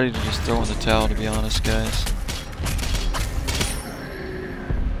ready to just throw in the towel, to be honest, guys.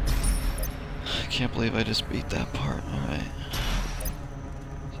 I can't believe I just beat that part. Alright.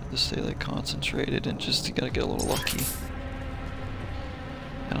 Just stay like concentrated and just you gotta get a little lucky.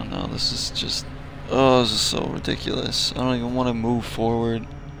 I don't know, this is just... Oh, this is so ridiculous. I don't even want to move forward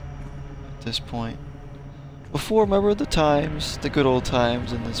at this point. Before, remember the times, the good old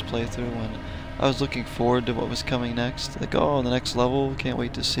times in this playthrough when I was looking forward to what was coming next. Like, oh, the next level, can't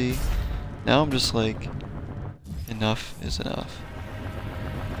wait to see. Now I'm just like, enough is enough.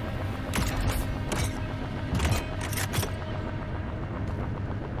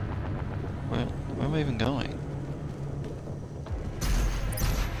 Where am I even going?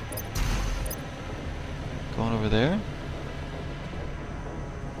 Going over there?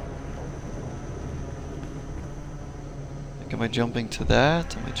 Like, am I jumping to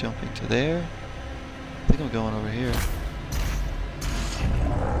that? Am I jumping to there? I think I'm going over here.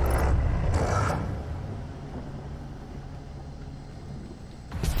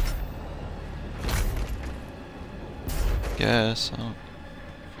 Guess. I don't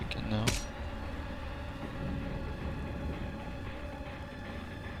freaking know.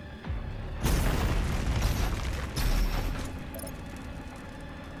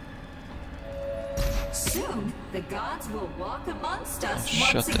 Soon, the gods will walk amongst us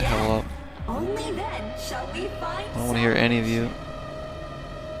Shut once the again. hell up. Only then shall we find. I don't want to hear any of you.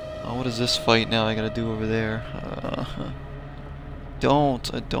 Oh, what is this fight now I gotta do over there? I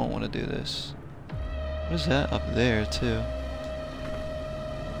don't want to do this. What is that up there, too?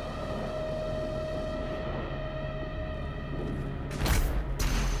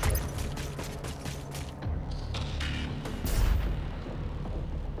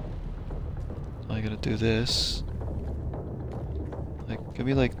 I gotta do this. Like, give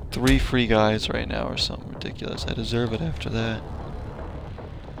me like 3 free guys right now or something ridiculous. I deserve it after that.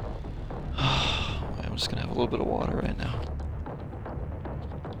 I'm just gonna have a little bit of water right now.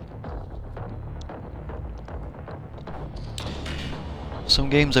 Some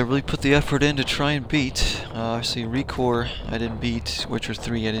games I really put the effort in to try and beat. Obviously, Recore I didn't beat. Witcher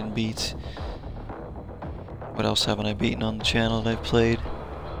 3 I didn't beat. What else haven't I beaten on the channel that I've played?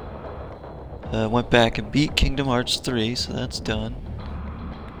 Went back and beat Kingdom Hearts 3, so that's done.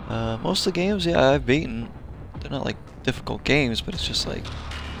 Most of the games, yeah, I've beaten. They're not like difficult games, but it's just like,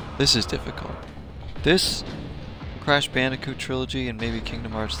 this is difficult. This, Crash Bandicoot Trilogy, and maybe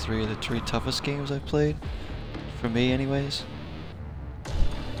Kingdom Hearts 3 are the 3 toughest games I've played. For me, anyways.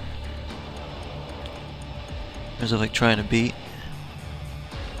 In terms of like trying to beat.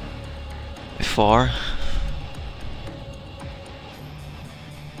 By far.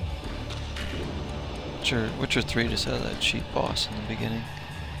 Witcher 3 just had that cheap boss in the beginning.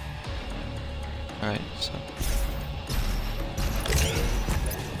 Alright, so.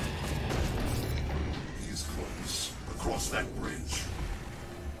 He's close. Across that bridge.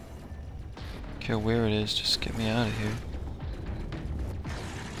 Don't care where it is, just get me out of here.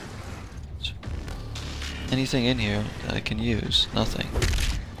 Anything in here that I can use? Nothing.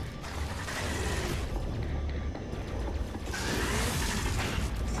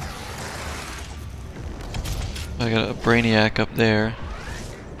 I got a Brainiac up there.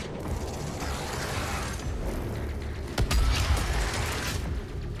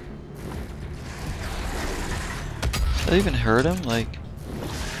 Did that even hurt him? Like...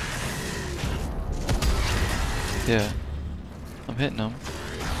 Yeah. I'm hitting him.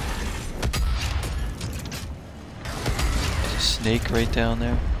 There's a snake right down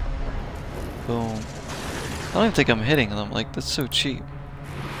there. Boom. I don't even think I'm hitting them. Like, that's so cheap.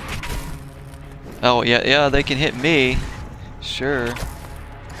 Oh, yeah, they can hit me. Sure. You.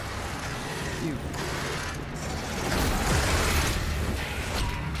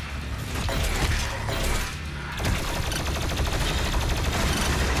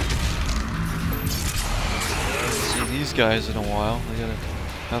 Haven't seen these guys in a while. They gotta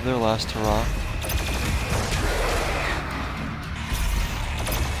have their last hurrah.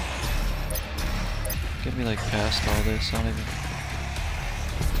 Get me like past all this. I don't even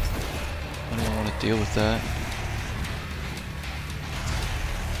want to deal with that.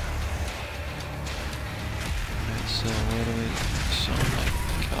 Alright, so where do we... Oh my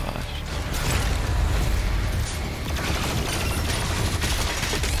gosh.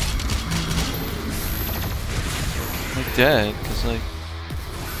 I'm like dead, because like...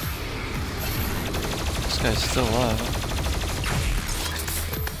 This guy's still alive.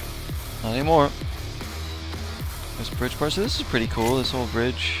 Not anymore. There's bridge parts. So this is pretty cool, this whole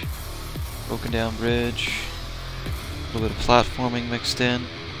bridge. Broken down bridge. A little bit of platforming mixed in.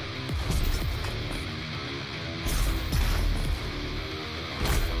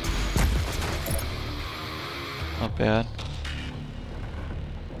 Not bad.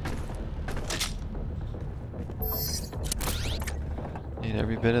 Need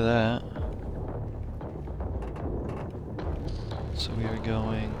every bit of that. So we are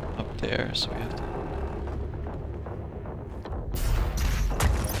going up there, so we have to...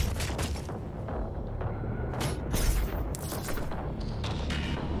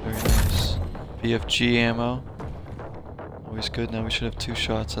 BFG ammo. Always good. Now we should have 2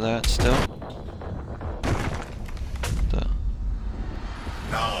 shots of that still.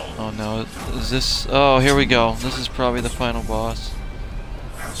 Oh no, is this... Oh, here we go. This is probably the final boss.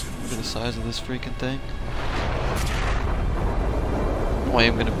 Look at the size of this freaking thing. Oh, I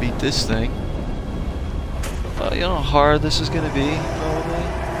am gonna beat this thing. You know how hard this is gonna be, probably?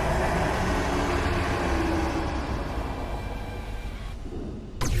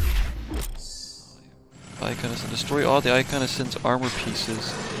 Iconus, and destroy all the Iconus's armor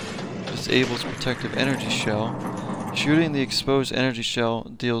pieces. Disables protective energy shell. Shooting the exposed energy shell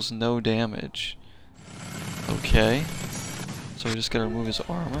deals no damage. Okay. So we just gotta remove his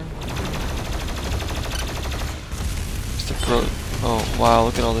armor. Oh wow,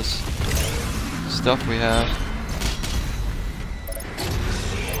 look at all this stuff we have.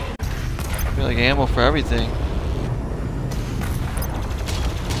 got like ammo for everything.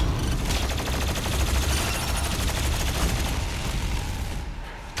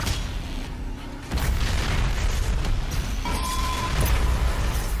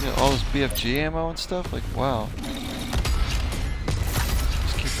 Yeah, all this BFG ammo and stuff. Like, wow.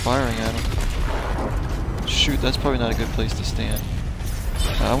 Just keep firing at him. Shoot, that's probably not a good place to stand.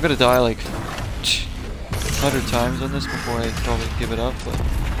 I'm gonna die like 100 times on this before I probably give it up, but...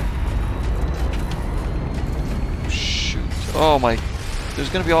 Shoot. Oh my... There's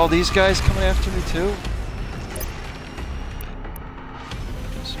gonna be all these guys coming after me too?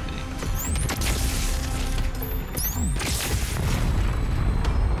 Must be.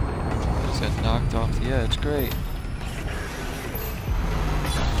 Just got knocked off the edge, great.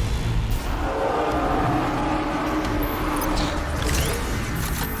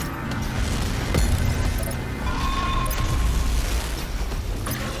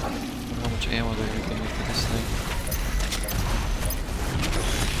 Ammo they're gonna give me for this thing.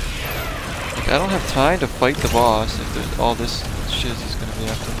 Like, I don't have time to fight the boss if there's all this shit is gonna be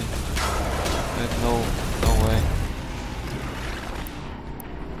after me. I have no way.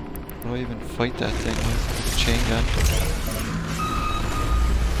 What do I even fight that thing with a chain gun?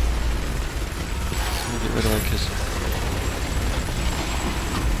 Let me get rid of like his...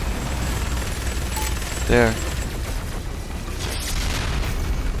 There.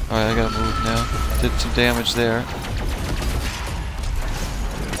 Alright, I gotta move now. Did some damage there.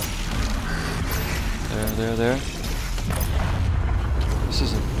 There.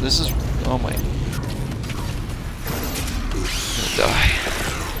 This is, oh my. I'm gonna die.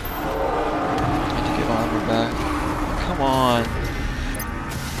 I need to get my armor back. Come on.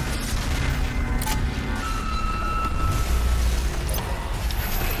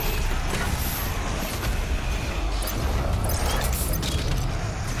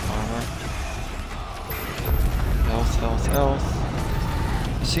 Health.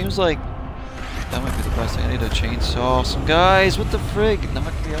 It seems like that might be the best thing. I need a chainsaw. Some guys, what the frig?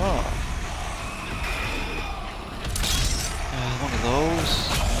 Knock me off. One of those.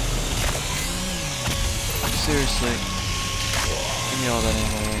 Seriously. Give me all that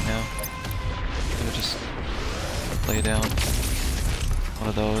ammo right now. I'm gonna just lay down one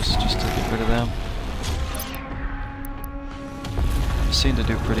of those just to get rid of them. They seem to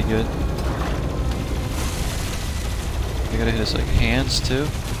do pretty good. I gotta hit his like hands too.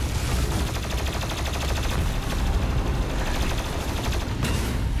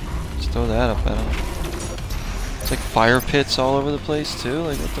 Let's throw that up at him. It's like fire pits all over the place too.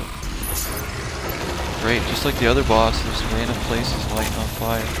 Like what the? Great, just like the other boss, there's random places lighting on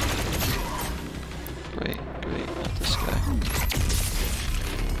fire. Great, not this guy.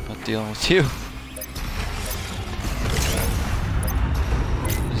 Not dealing with you.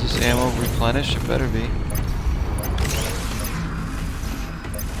 Is this ammo replenished? It better be.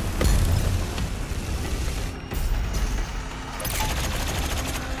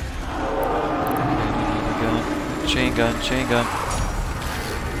 Chain gun.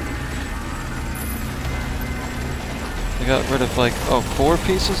 I got rid of like, 4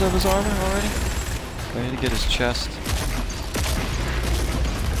 pieces of his armor already? I need to get his chest.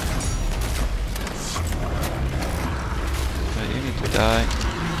 Okay, you need to die.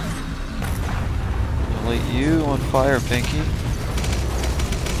 I'll light you on fire, Pinky.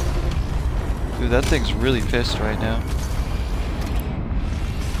 Dude, that thing's really pissed right now.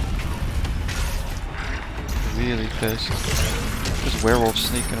 Really pissed. There's werewolves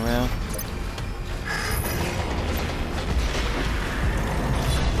sneaking around.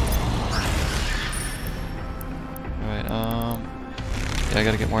 Alright, yeah, I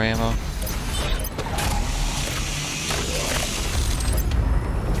gotta get more ammo.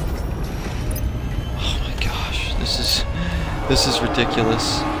 Oh my gosh, this is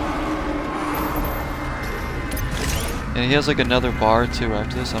ridiculous. And he has like another bar too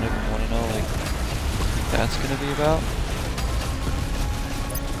after this. I don't even want to know like that's gonna be about.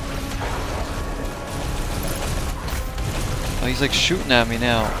 Oh, he's like shooting at me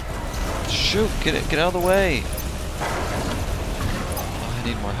now. Shoot! Get out of the way! Oh, I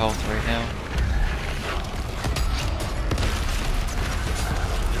need more health right now.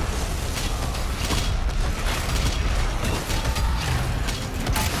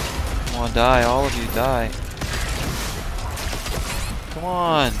 Come on, die! All of you, die! Come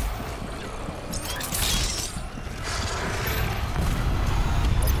on!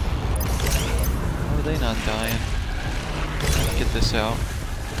 Are they not dying? Get this out.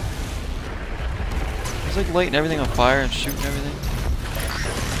 He's like lighting everything on fire and shooting everything.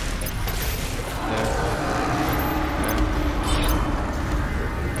 There.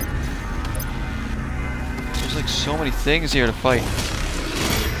 There's like so many things here to fight.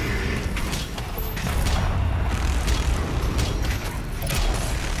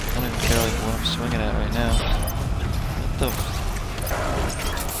 I don't even care like what I'm swinging at right now. What the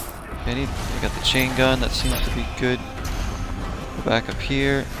I got the chain gun, that seems to be good. Go back up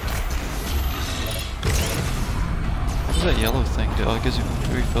here. What does that yellow thing do? Oh, it gives you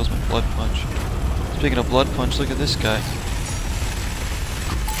refills my blood punch. Speaking of blood punch, look at this guy.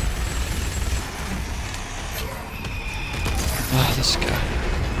 Ah, this guy.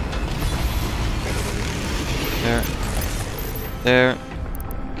 There.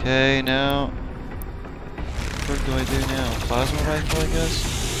 Okay, now. What do I do now? Plasma rifle, I guess?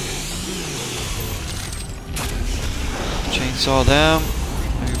 Chainsaw them.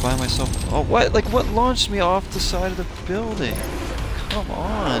 Maybe buy myself. Oh, what? Like, what launched me off the side of the building? Come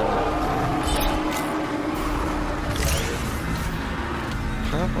on.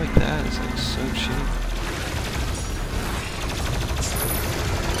 Crap like that is like so cheap.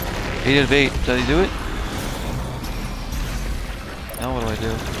 8 out of 8. Did he do it? Now what do I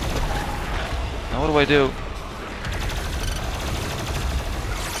do? Now what do I do?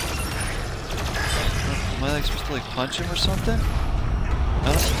 Am I like supposed to like punch him or something? I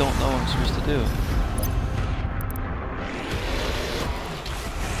honestly don't know what I'm supposed to do.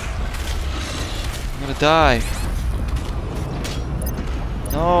 I'm gonna die.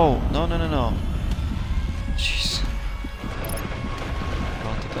 No, no, no, no, no. Jeez. I'm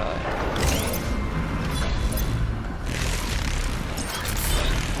about to die.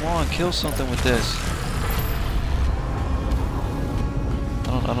 Come on, kill something with this. I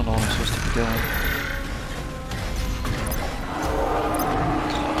don't know what I'm supposed to be doing.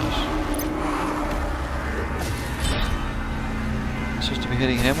 Supposed to be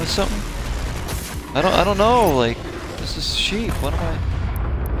hitting him with something? I don't know, like, this is sheep, what am I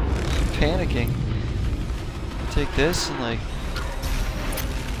panicking? Take this and like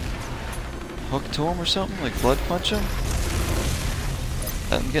hook to him or something, like blood punch him?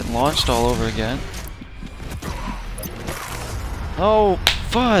 I'm getting launched all over again. Oh,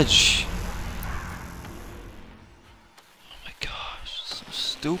 fudge! Oh my gosh, so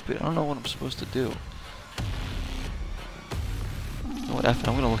stupid. I don't know what I'm supposed to do. What F?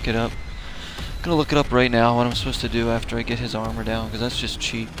 I'm gonna look it up. I'm gonna look it up right now what I'm supposed to do after I get his armor down, because that's just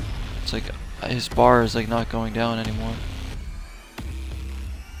cheap. It's like his bar is like not going down anymore.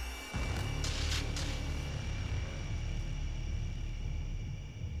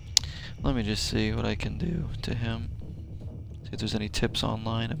 Let me just see what I can do to him. See if there's any tips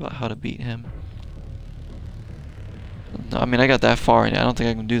online about how to beat him. No, I mean, I got that far and I don't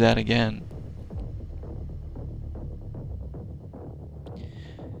think I can do that again.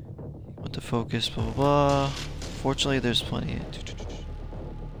 Want to focus, blah blah blah. Fortunately, there's plenty.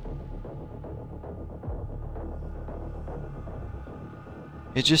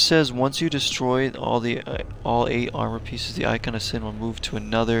 It just says once you destroy all 8 armor pieces, the icon of sin will move to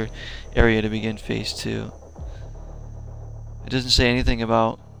another area to begin phase 2. It doesn't say anything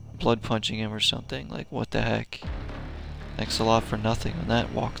about blood punching him or something. Like, what the heck? Thanks a lot for nothing on that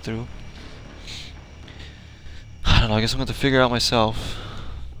walkthrough. I don't know, I guess I'm going to have to figure it out myself.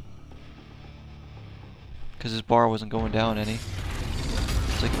 Because his bar wasn't going down any.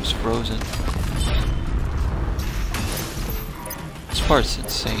 It's like it was frozen. This part's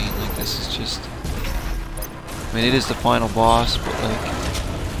insane, like this is just... I mean, it is the final boss, but like...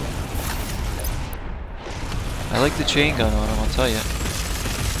 I like the chain gun on him, I'll tell you.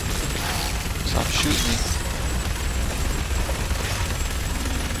 Stop shooting me.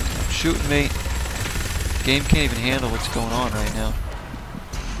 Stop shooting me. The game can't even handle what's going on right now.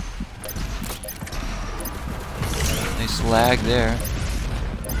 Nice lag there.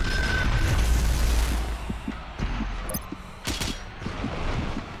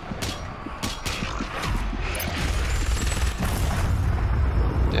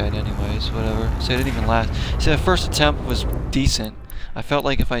 Dead anyways, whatever. So it didn't even last. See, the first attempt was decent. I felt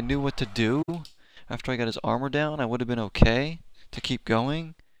like if I knew what to do after I got his armor down, I would have been okay to keep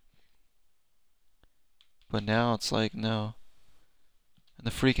going. But now it's like, no. And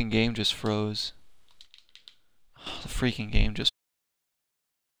the freaking game just froze. The freaking game just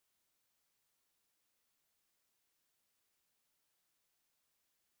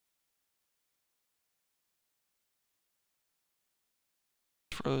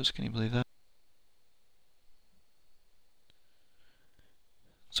froze. Can you believe that?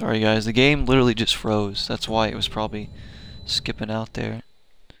 Sorry guys, the game literally just froze. That's why it was probably skipping out there.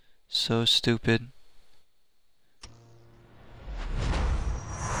 So stupid.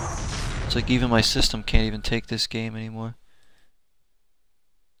 It's like even my system can't even take this game anymore.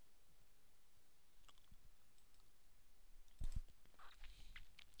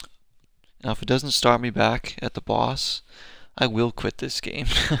 Now if it doesn't start me back at the boss, I will quit this game.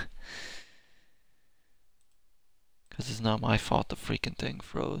 Because it's not my fault the freaking thing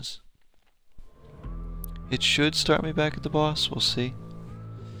froze. It should start me back at the boss, we'll see.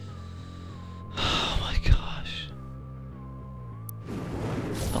 Oh my gosh.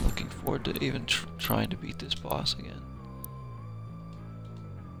 I'm looking forward to even trying to beat this boss again.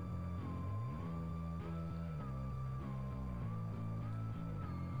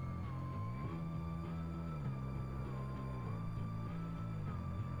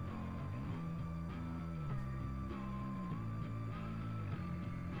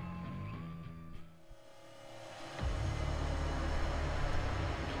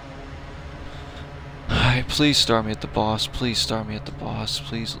 Alright, please start me at the boss. Please start me at the boss.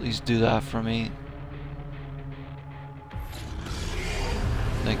 Please, at least do that for me.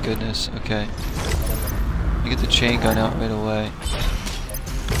 Thank goodness. Okay. You get the chain gun out right away.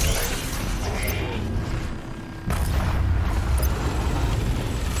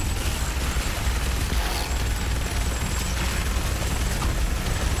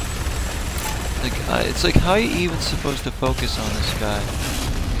 Like, it's like, how are you even supposed to focus on this guy?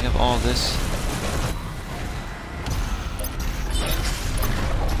 You have all this.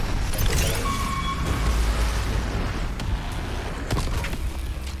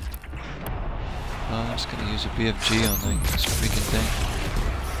 I'm just gonna use a BFG on like this freaking thing.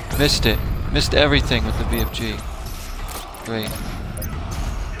 Missed it. Missed everything with the BFG. Great.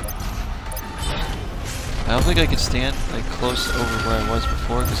 I don't think I can stand like close over where I was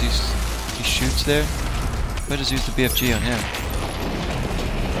before because he shoots there. I just use the BFG on him.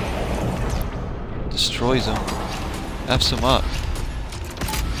 Destroys him. F's him up.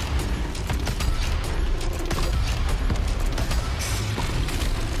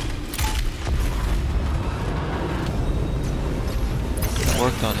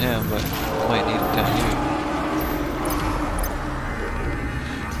 Worked on him, but might need it down here.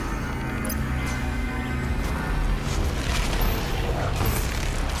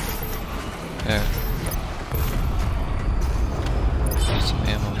 There. Need some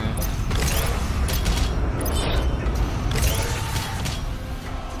ammo here.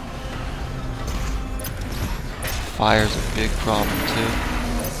 Fire's a big problem too.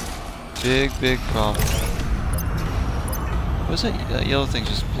 Big problem. What's that yellow thing?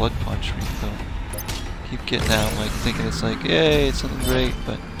 Just blood punch refill. Keep getting that. I'm like thinking it's like, yay, it's something great,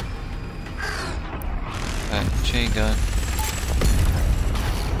 but alright, chain gun.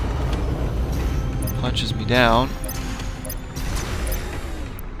 Punches me down.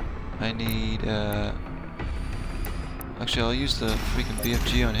 I need actually I'll use the freaking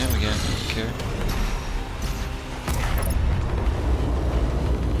BFG on him again, I don't care.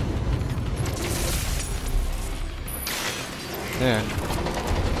 There.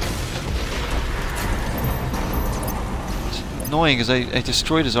 It's annoying because I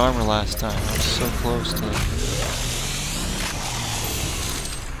destroyed his armor last time. I was so close to it.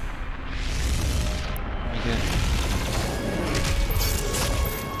 Let me get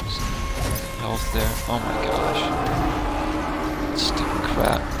some health there. Oh my gosh. Stupid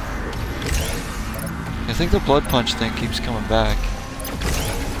crap. I think the blood punch thing keeps coming back.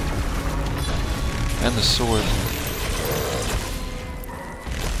 And the sword.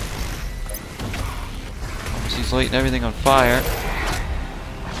 He's lighting everything on fire.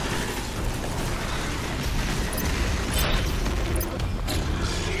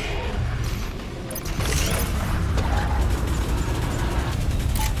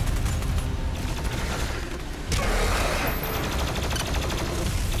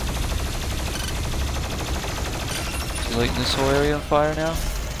 Is he lighting this whole area on fire now?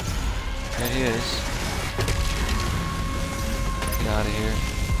 Yeah, he is. Get out of here.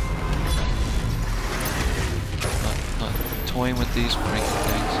 Toying with these freaking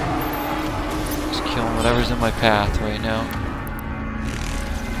things. Just killing whatever's in my path right now.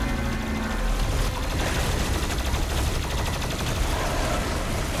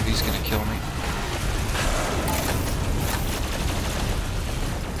 He's gonna kill me.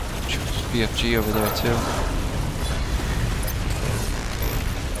 There's BFG over there too.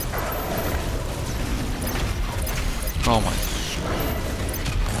 Oh my.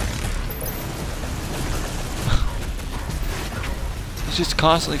 He's just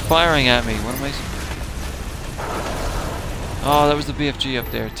constantly firing at me. What am I? Oh, that was the BFG up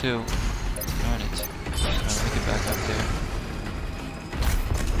there too. Darn it. Alright, let me get back up there.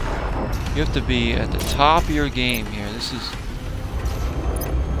 You have to be at the top of your game here. This is...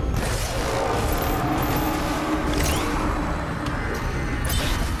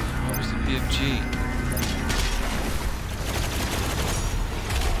 What was the BFG?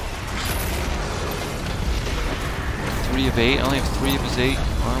 3 of 8. I only have 3 of his 8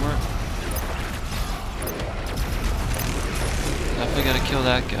 armor. Definitely gotta kill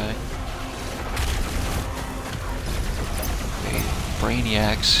that guy.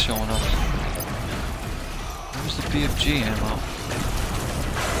 Brainiacs showing up. Where's the BFG ammo?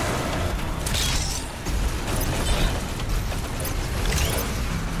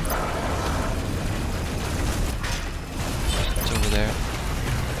 It's over there.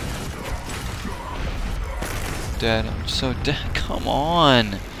 Dead. I'm so dead. Come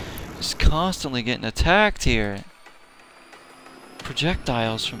on! Just constantly getting attacked here.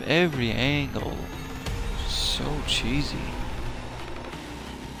 Projectiles from every angle. So cheesy.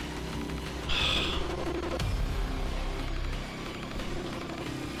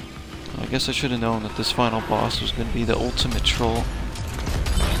 I guess I should have known that this final boss was going to be the ultimate troll.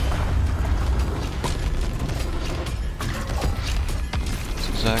 That's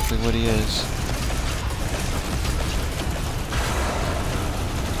exactly what he is.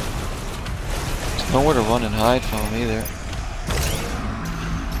 There's nowhere to run and hide from him either.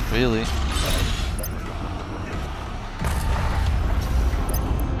 Really.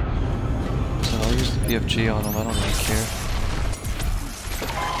 So I'll use the BFG on him, I don't really care.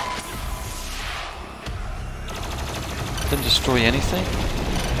 Didn't destroy anything?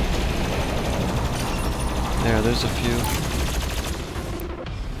 There's a few.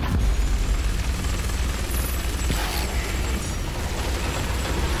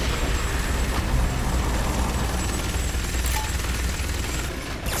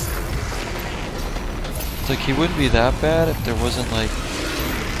 It's like he wouldn't be that bad if there wasn't like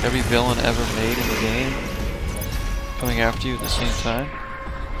every villain ever made in the game coming after you at the same time.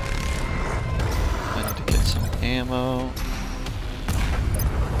 I need to get some ammo.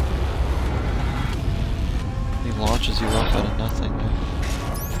 He launches you up out of nothing there.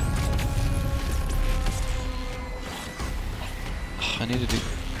 I need to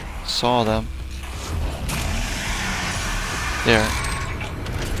saw them. There.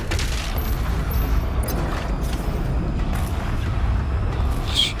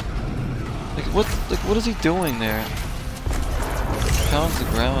 What is he doing there? Pounds the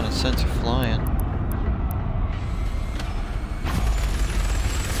ground and sends you flying.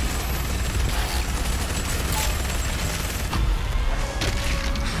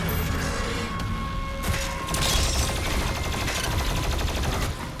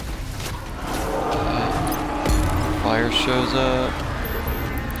 Okay. Fire shows up.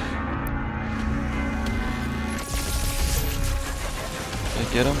 Did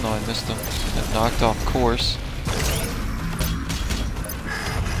I get him? No, I missed him. Got knocked off course.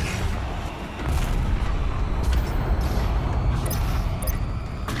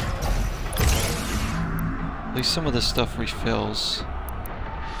 At least some of this stuff refills.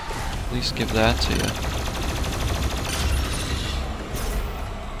 At least give that to you.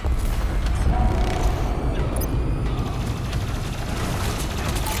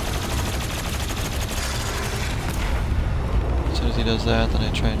 As soon as he does that, then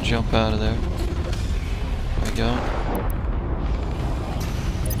I try and jump out of there. There we go.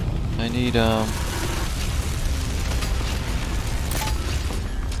 I need,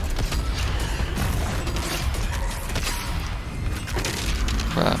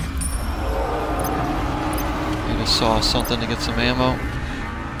 crap. Need to saw something to get some ammo.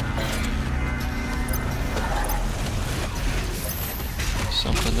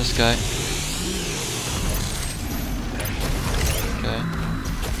 Something, this guy. Okay.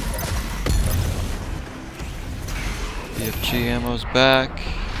 BFG ammo's back.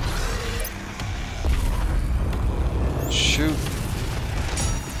 Shoot.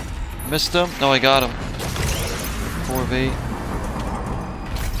 Missed him? No, I got him. 4 of 8.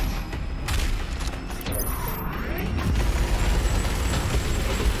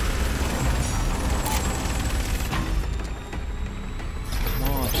 Come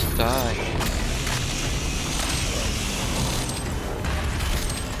on, just die.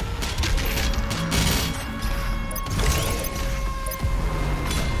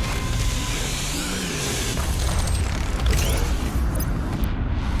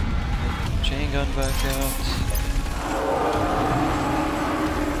 Chain gun back out.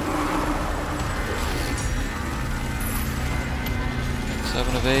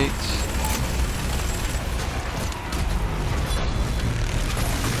 Seven of 8.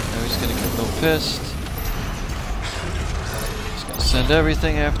 Now he's gonna get a little pissed. He's gonna send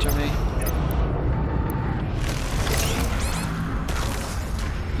everything after me.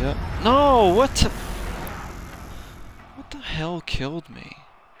 Yep. No! What the hell killed me?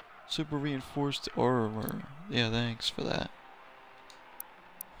 Super reinforced armor. Yeah, thanks for that.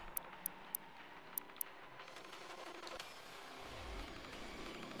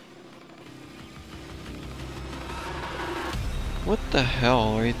 What the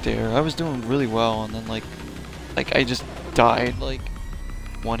hell right there? I was doing really well and then like I just died like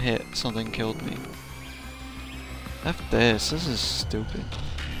one hit. Something killed me. F this. This is stupid.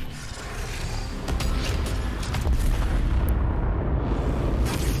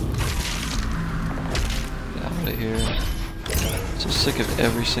 Get out of here. I'm so sick of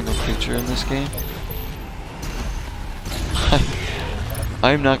every single creature in this game.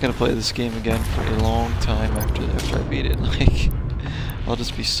 I'm not gonna play this game again for a long time after I beat it. Like, I'll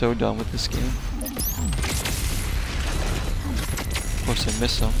just be so done with this game. Of course, I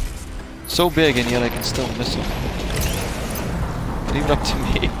miss him. So big, and yet I can still miss him. It's even up to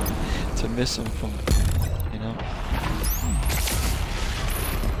me to miss him from, you know.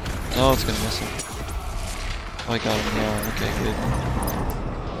 No, it's gonna miss him. Oh, I got him in the arm. Okay, good.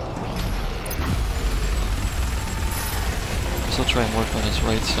 I'll try and work on his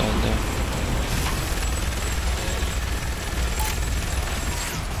right side there.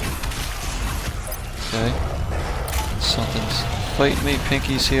 Okay. Something's fighting me.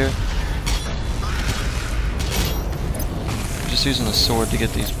 Pinky's here. I'm just using the sword to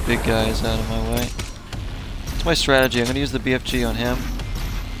get these big guys out of my way. That's my strategy. I'm going to use the BFG on him.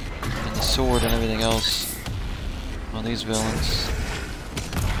 And the sword and everything else on these villains.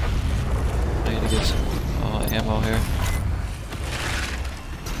 I need to get some ammo here.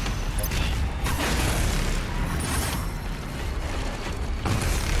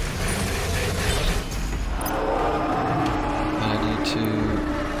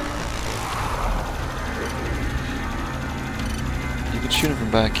 Shoot him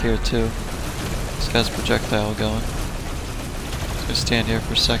from back here too. This guy's projectile going. Just gonna stand here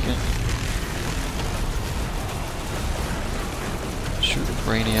for a second. Shoot a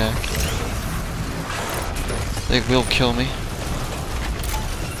Brainiac. They will kill me.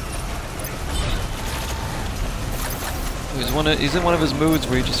 He's in one of his moods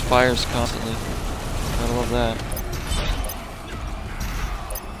where he just fires constantly. Gotta love that.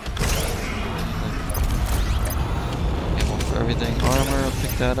 Everything. Armor, I'll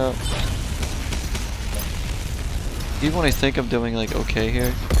pick that up. Even when I think I'm doing like okay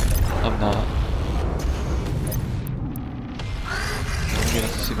here, I'm not. I'm gonna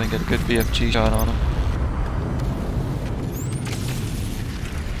see if I can get a good BFG shot on him.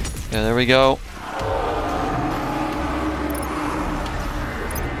 Yeah, there we go.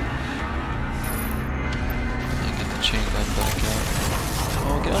 And get the chain gun back out.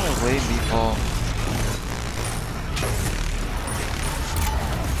 Oh, get out of my way, meatball.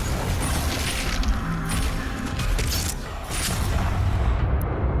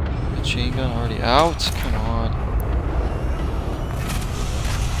 Machine gun already out? Come on.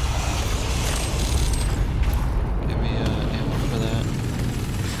 Give me ammo for that.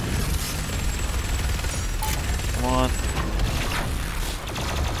 Come on.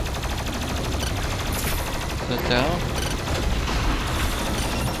 Is that down?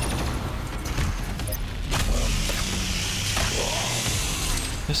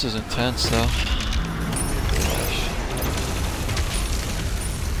 This is intense though.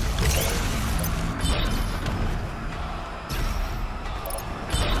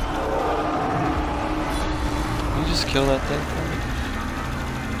 Kill that thing for me.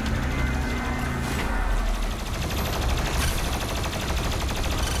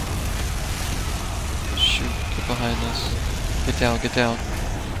 Shoot, get behind this. Get down, get down.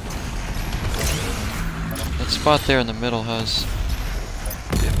 That spot there in the middle has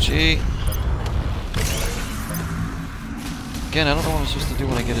BFG. Again, I don't know what I'm supposed to do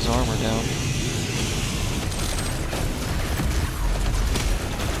when I get his armor down.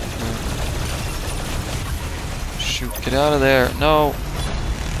 Shoot, get out of there. No.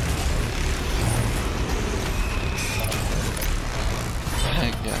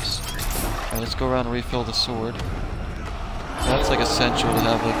 Yes. Alright, let's go around and refill the sword. That's like essential to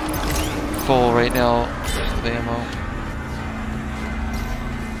have like full right now of ammo.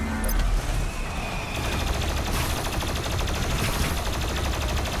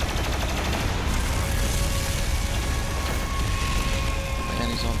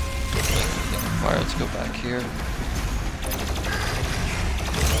 And he's on fire. Let's go back here.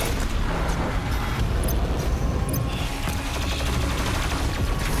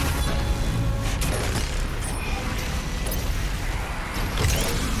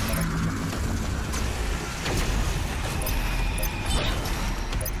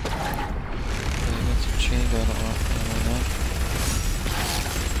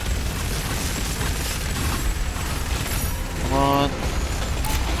 Come on.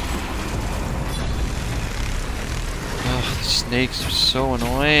 Ugh, the snakes are so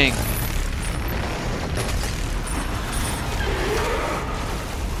annoying.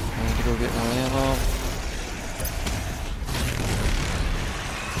 to go get more ammo.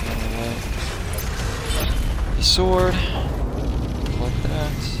 Alright. The sword. Like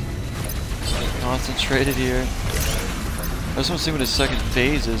that. Get concentrated here. I just want to see what his second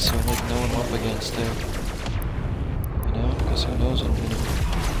phase is, so I'm like knowing what I'm up against there. You know? Because who knows what I'm going to be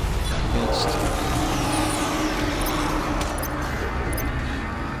against.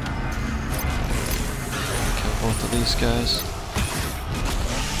 Kill both of these guys.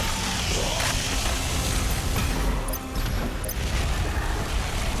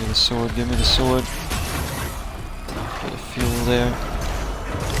 Give me the sword, give me the sword. Bit of fuel there.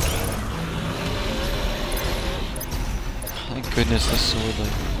 Thank goodness this sword,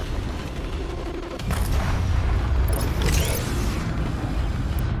 like...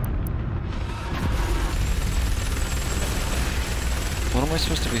 What am I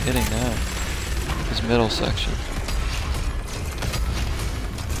supposed to be hitting now? This middle section.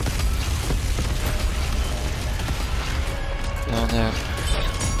 Down there.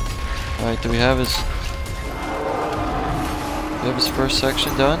 Alright, do we have his... Do we have his first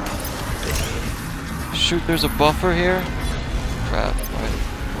section done? Shoot, there's a buffer here? Crap, right.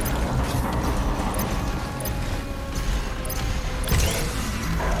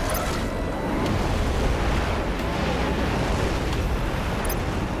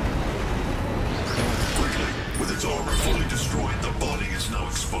 Quickly, with its armor fully destroyed, the body is now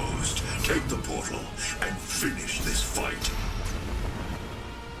exposed. Take the portal and finish this fight.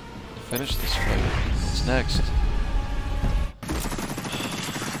 Finish this fight. What's next?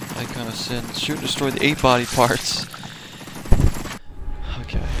 Icon of Sin. Shoot and destroy the 8 body parts.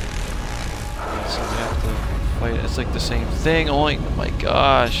 Okay. So we have to fight it. It's like the same thing. Oh my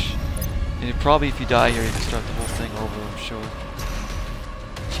gosh. And you probably, if you die here, you can start the whole thing over, I'm sure.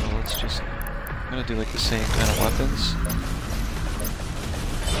 So let's just... I'm gonna do like the same kind of weapons.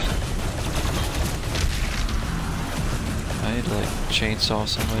 I need to like chainsaw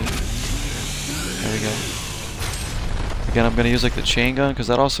somebody. There we go. Again, I'm gonna use like the chain gun because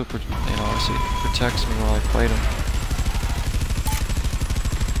that also, obviously protects me while I fight him.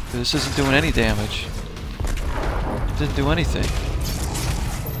 This isn't doing any damage. It didn't do anything.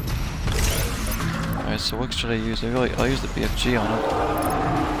 Alright, so what should I use? Maybe I'll use the BFG on it.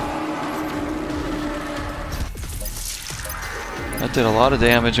 That did a lot of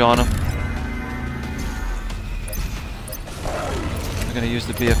damage on him. I'm gonna use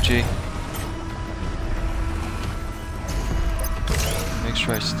the BFG. Make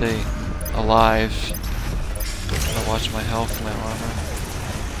sure I stay alive. I watch my health and my armor.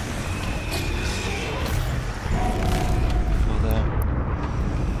 Feel that.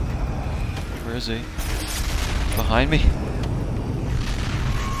 Where is he? Behind me?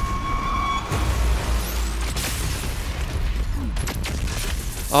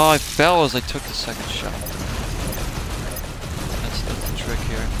 Oh, I fell as I took the second shot. That's the trick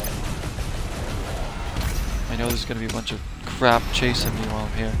here. I know there's gonna be a bunch of crap chasing me while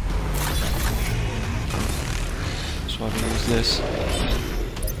I'm here. That's why we use this.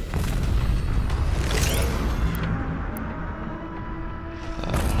 I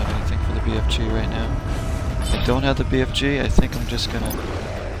don't have anything for the BFG right now. If I don't have the BFG, I think I'm just gonna...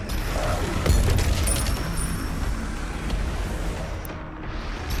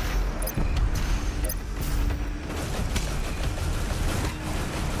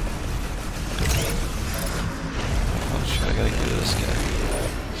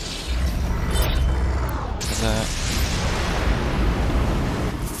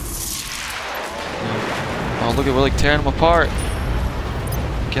 Oh, look at, we're like tearing them apart.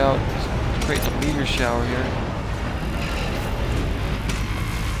 Look out. He's creating a meteor shower here.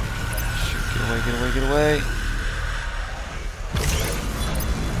 Shoot, get away, get away, get away.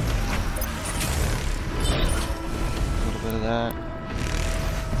 A little bit of that.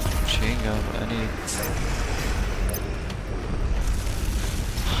 Chain gun, but I need...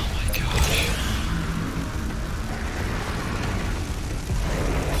 Oh my gosh.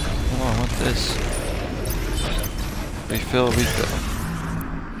 Oh, I want this. Refill, refill.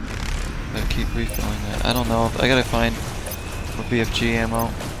 Gotta keep refilling that. I don't know. I gotta find more BFG ammo.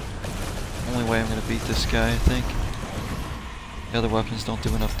 Only way I'm gonna beat this guy, I think. The other weapons don't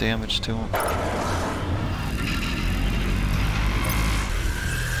do enough damage to him.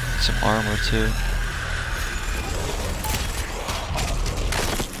 Some armor too.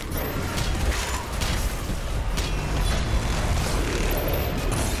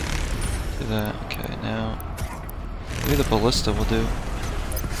 Do that. Okay, now. Maybe the ballista will do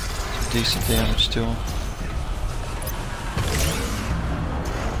some decent damage to him.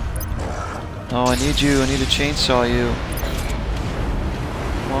 Oh, I need you. I need to chainsaw you.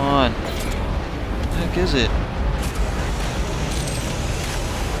 Come on. fuck is it?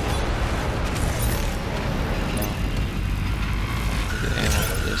 No. Get ammo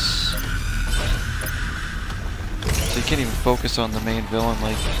for this. So you can't even focus on the main villain,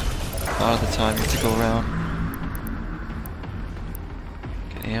 like, a lot of the time you have to go around.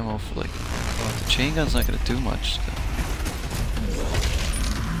 Get ammo for, like, well, the chain gun's not gonna do much.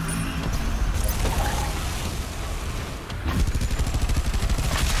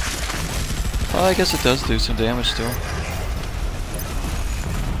 Well, I guess it does do some damage to him.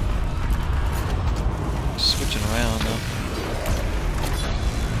 Switching around though.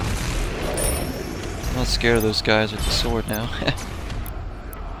 I'm not scared of those guys with the sword now.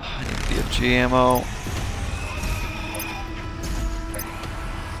 I need BFG ammo.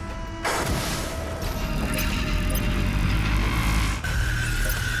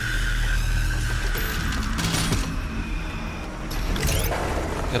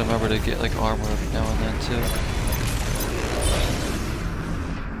 Gotta remember to get like armor every now and then too.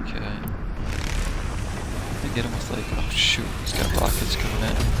 Okay. Let me get him with like, oh shoot, he's got rockets coming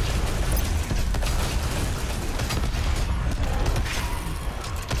in.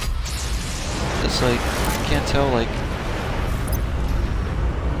 It's like, I can't tell like,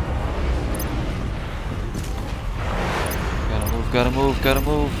 gotta move.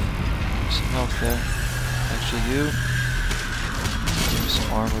 There's some health there. Actually you.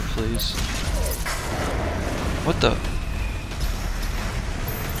 Some armor, please. What the?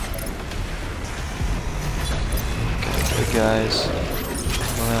 Okay, good guys.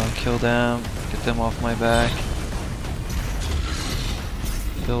 Go around, kill them, get them off my back.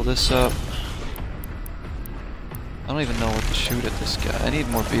 Fill this up. I don't even know what to shoot at this guy. I need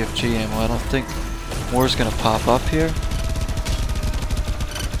more BFG ammo. I don't think more's gonna pop up here.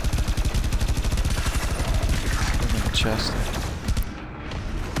 Put him in the chest.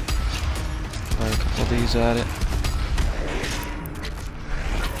 Fire a couple of these at it.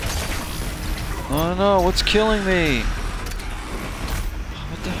 Oh no, what's killing me?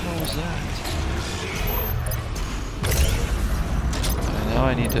 What the hell was that? And now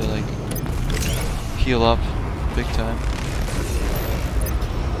I need to like heal up big time.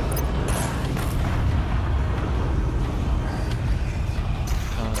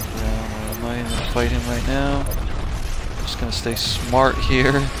 Pound around. Am I gonna fight him right now? I'm just gonna stay smart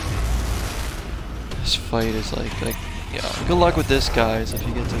here. This fight is like, yeah. Good luck with this, guys, if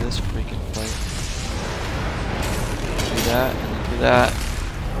you get to this freaking fight. Do that, and then do that.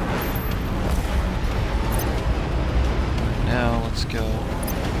 Right now, let's go.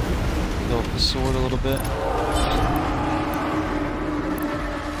 Go with the sword a little bit.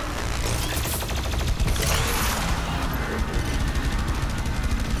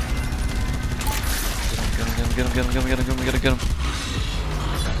 Get him.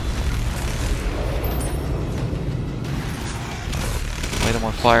 Light him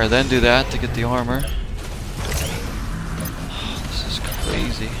on fire, then do that to get the armor. This is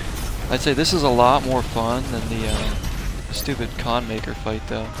crazy. I'd say this is a lot more fun than the stupid con maker fight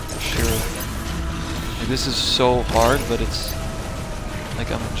though, for sure. Like, this is so hard, but it's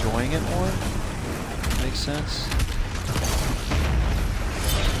like I'm enjoying it more. Makes sense.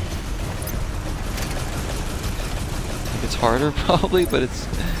 It's harder probably, but it's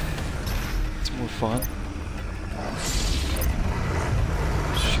more fun.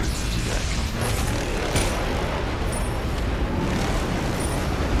 Shoot, see that coming out.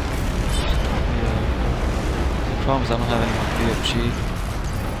 Yeah. The problem is I don't have any more BFG.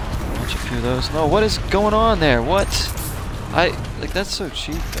 Watch a few of those. No, what is going on there? What? Like that's so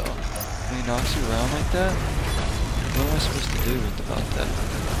cheap though. When he knocks you around like that. What am I supposed to do about that?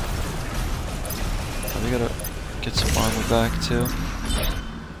 Oh, we gotta get some armor back too.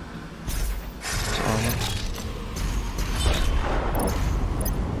 Some armor.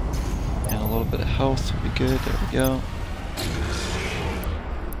 And a little bit of health would be good. There we go.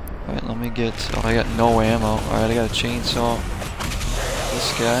 Alright, let me get... Oh, I got no ammo. Alright, I got a chainsaw.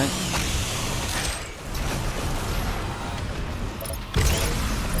 This guy.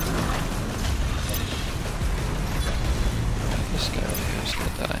 This guy over here is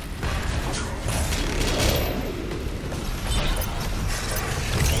gonna die.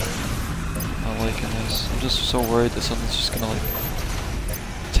 I'm just so worried that something's just gonna like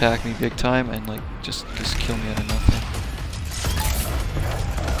attack me big time and like just kill me out of nothing.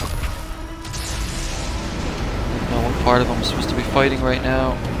 I don't know what part of him I'm supposed to be fighting right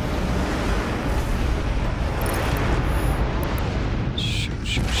now. Shoot.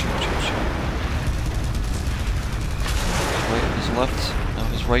 Right, his left, no,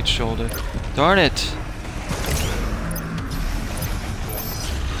 his right shoulder. Darn it!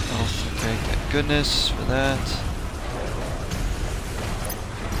 Oh, okay. goodness for that.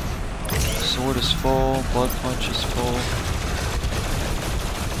 Sword is full, blood punch is full.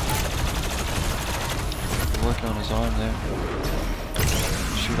 Working on his arm there.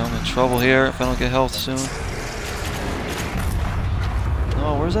 Shoot, I'm in trouble here if I don't get health soon.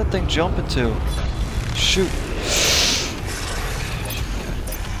 No, where's that thing jumping to? Shoot.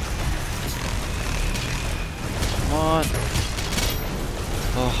 Come on.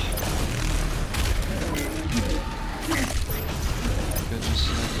 Oh. Goodness,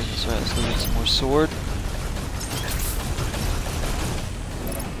 goodness. Alright, let's go get some more sword.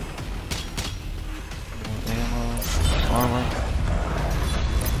 More ammo, armor.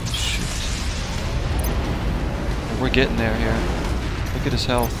 Shoot. We're getting there here. Look at his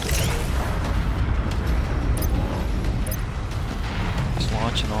health. He's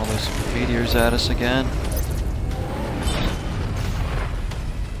launching all those meteors at us again.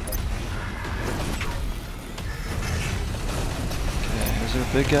 Is there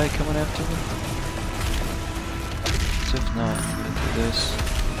a big guy coming after me? As if not, I'm gonna do this.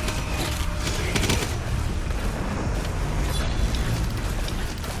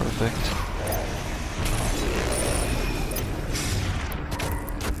 Perfect.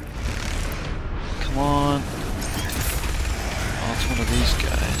 Come on. Oh, it's one of these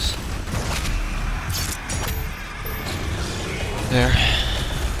guys. There.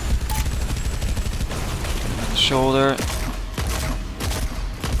 On the shoulder.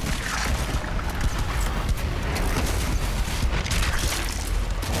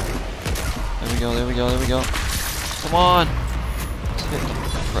 There we go, there we go. Come on!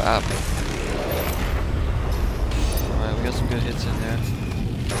 Crap. Alright, we got some good hits in there.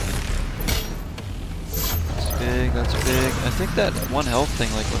 That's big, that's big. I think that one health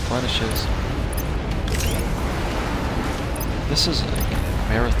thing like replenishes. This is like a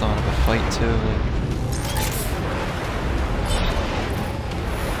marathon of a fight too.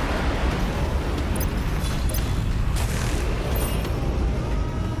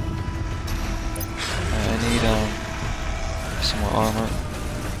 Some more armor.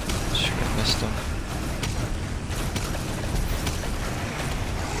 Shoot, I missed him.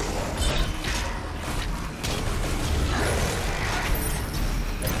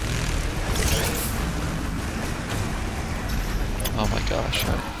 Oh my gosh,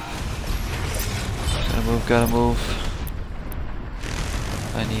 right. Gotta move, gotta move.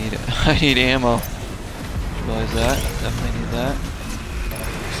 I need ammo. Realize that. Definitely need that.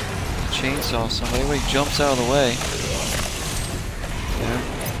 Chainsaw somebody. Wait, he jumps out of the way. There.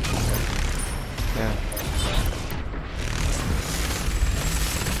 There.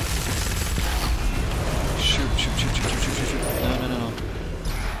 Shoot, shoot, shoot, shoot, shoot, shoot, shoot. No, no, no, no.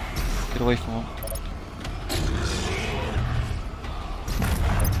 Get away from him.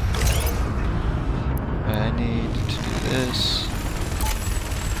 I need to do this.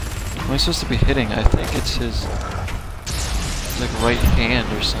 What am I supposed to be hitting? I think it's his like right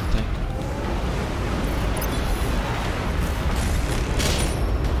hand or something.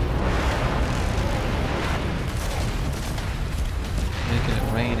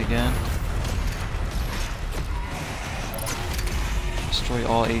 Rain again. Destroy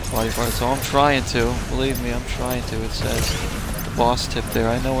all 8 body parts. So I'm trying to. Believe me, I'm trying to. It says the boss tip there.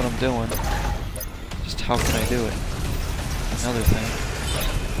 I know what I'm doing. Just how can I do it? Another thing.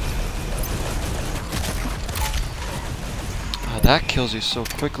 Oh, that kills you so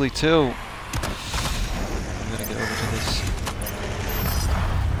quickly too. I'm gonna get over to this.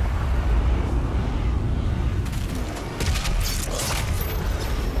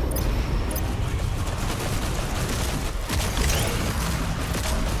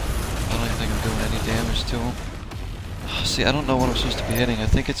 Damage to him. Oh, see, I don't know what I'm supposed to be hitting. I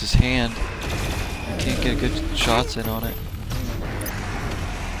think it's his hand. I can't get good shots in on it.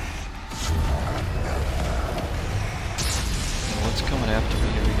 Oh, what's coming after me?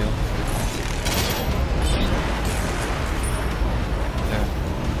 Here we go. There.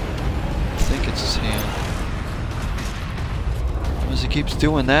 I think it's his hand. As he keeps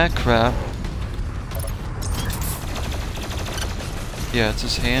doing that crap. Yeah, it's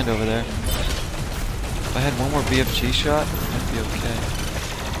his hand over there. If I had one more BFG shot, I'd be okay.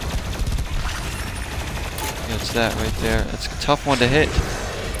 Yeah, it's that right there. It's a tough one to hit.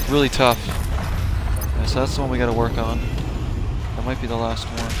 Really tough. Yeah, so that's the one we gotta work on. That might be the last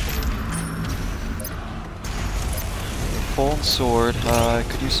one. Full sword. I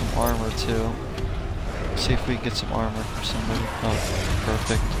could use some armor too. See if we can get some armor from somebody. Oh,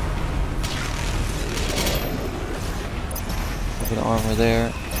 perfect. A bit of armor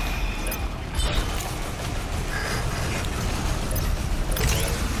there.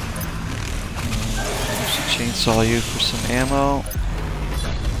 chainsaw you for some ammo.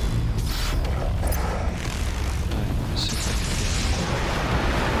 Let's see if I can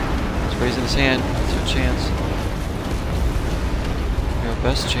get... He's raising his hand. That's your chance. Your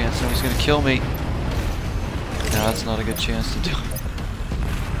best chance. Now he's gonna kill me. No, that's not a good chance to do.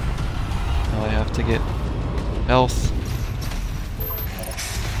 Now I have to get health.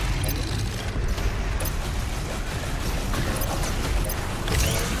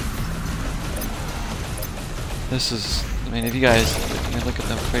 This is, I mean, if you guys, look at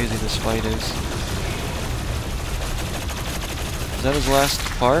how crazy this fight is. Is that his last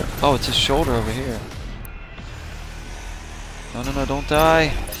part? Oh, it's his shoulder over here. No, no, no, don't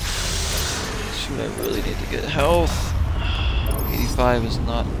die. Shoot, I really need to get health. 85 is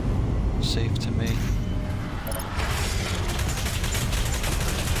not safe to me.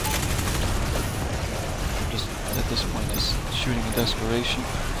 Just, at this point, just shooting in desperation.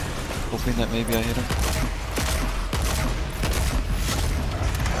 Hoping that maybe I hit him.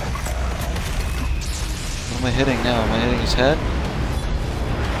 What am I hitting now? Am I hitting his head?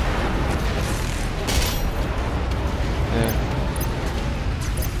 There.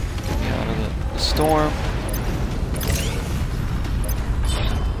 Get me out of the storm.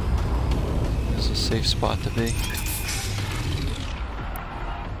 This is a safe spot to be.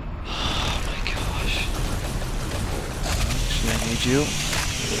 Oh my gosh. Actually, I need you.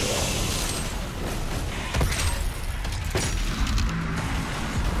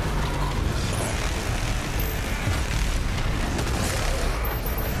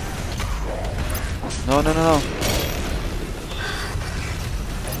 No, no, no, no.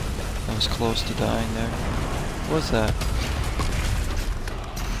 I was close to dying there. What was that?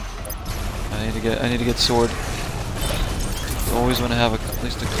 I need to get sword. You always want to have at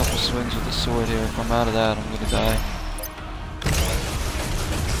least a couple swings with the sword here. If I'm out of that, I'm gonna die.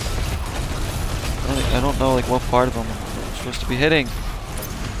 I don't know like what part of him I'm supposed to be hitting.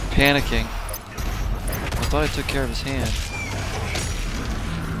 Panicking. I thought I took care of his hand.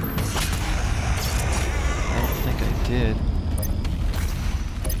 Did.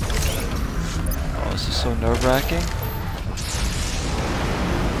 Oh, this is so nerve-wracking. In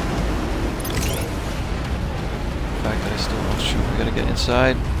fact, I still won't shoot. We gotta get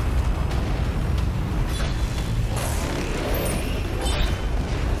inside.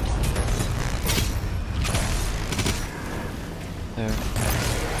 There.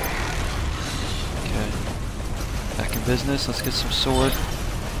 Okay. Back in business. Let's get some sword.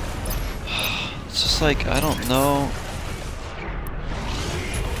 It's just like, I don't know.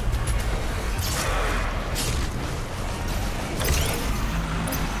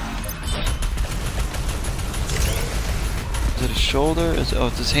 Is it his shoulder? Oh,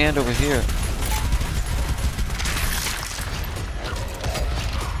 it's his hand over here.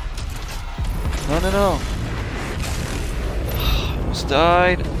 No, no, no. I almost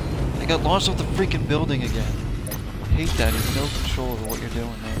died. I got launched off the freaking building again. I hate that. You have no control over what you're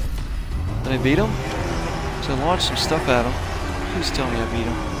doing there. Did I beat him? So I launched some stuff at him. Please tell me I beat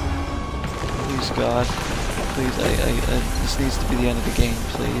him. Please, God. Please, this needs to be the end of the game,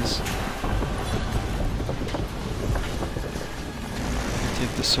 please.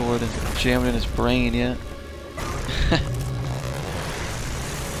 Take the sword and jam it in his brain, yeah.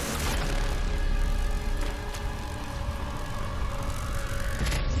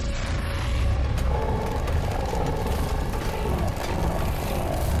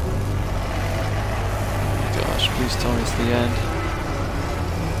 Please tell me it's the end.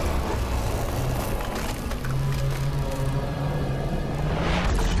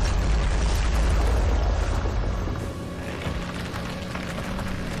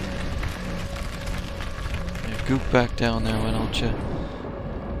 You goop back down there, why don't you?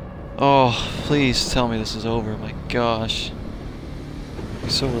 Oh, please tell me this is over. My gosh. I'd be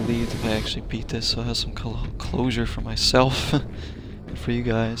so relieved if I actually beat this so I have some closure for myself and for you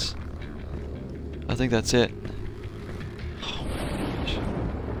guys. I think that's it.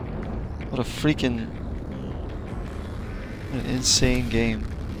 What a freaking... what an insane game.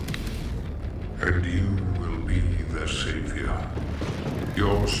 And you will be their savior.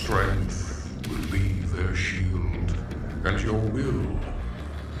 Your strength will be their shield, and your will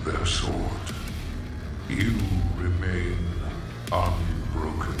their sword. You remain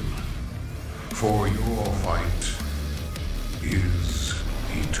unbroken, for your fight is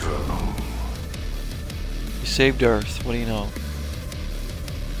eternal. You saved Earth, what do you know?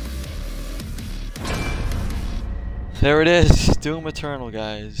 There it is, Doom Eternal,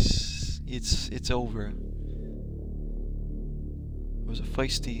 guys. It's over. It was a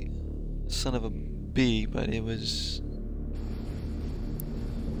feisty son of a bee, but it was...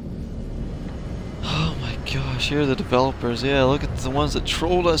 oh my Cheer the developers. Yeah, look at the ones that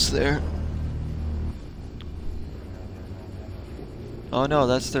trolled us there. Oh no,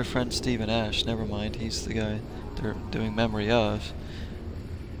 that's their friend Stephen Ash. Never mind, he's the guy they're doing memory of.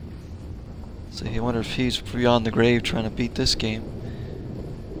 So I wonder if he's beyond the grave trying to beat this game.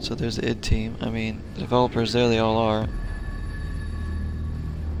 So there's the id team. I mean, the developers there, they all are.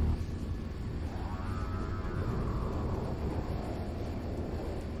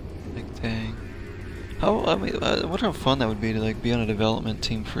 Like, dang. I mean, what how fun that would be to like be on a development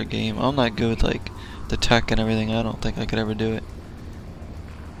team for a game. I'm not good with like the tech and everything. I don't think I could ever do it.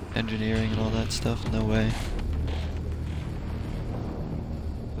 Engineering and all that stuff, no way.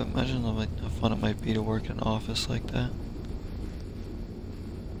 But imagine how fun it might be to work in an office like that.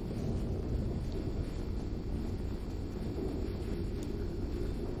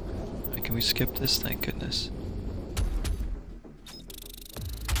 Can we skip this? Thank goodness.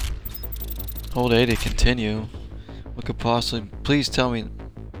 Hold A to continue. What could possibly... Please tell me...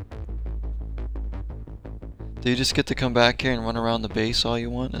 Do you just get to come back here and run around the base all you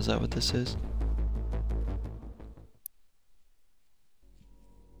want? Is that what this is?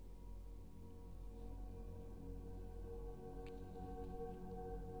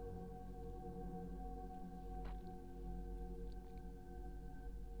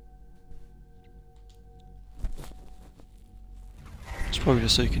 It's probably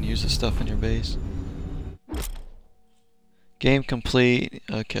just so you can use the stuff in your base. Game complete.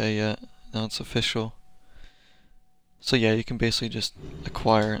 Okay, yeah. Now it's official. So yeah, you can basically just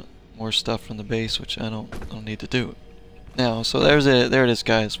acquire more stuff from the base, which I don't need to do now. So there it is,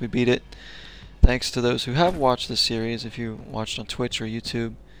 guys. We beat it. Thanks to those who have watched the series. If you watched on Twitch or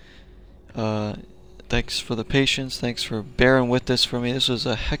YouTube, thanks for the patience. Thanks for bearing with this for me. This was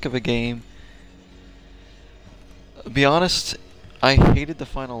a heck of a game. To be honest, I hated the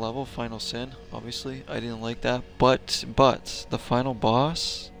final level, Final Sin. Obviously, I didn't like that. But the final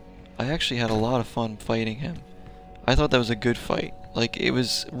boss, I actually had a lot of fun fighting him. I thought that was a good fight. Like, it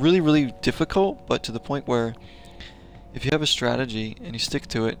was really difficult, but to the point where if you have a strategy and you stick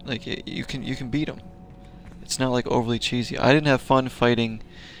to it, like you can beat him. It's not like overly cheesy. I didn't have fun fighting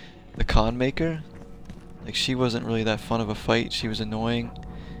the con maker. Like, she wasn't really that fun of a fight. She was annoying.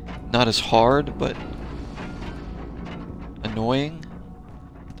 Not as hard, but annoying.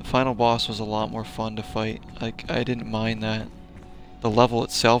 The final boss was a lot more fun to fight. Like, I didn't mind that. The level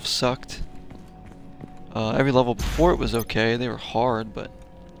itself sucked. Every level before it was okay. They were hard, but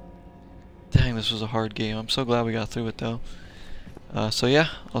dang, this was a hard game. I'm so glad we got through it though. So yeah,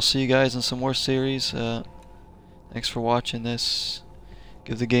 I'll see you guys in some more series. Thanks for watching this.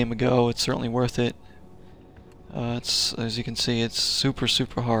 Give the game a go. It's certainly worth it. It's, as you can see, it's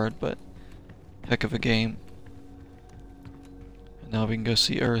super hard, but heck of a game. And now we can go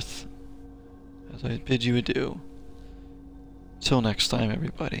see Earth as I bid you adieu. Till next time,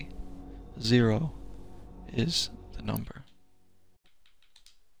 everybody. 0 is the number.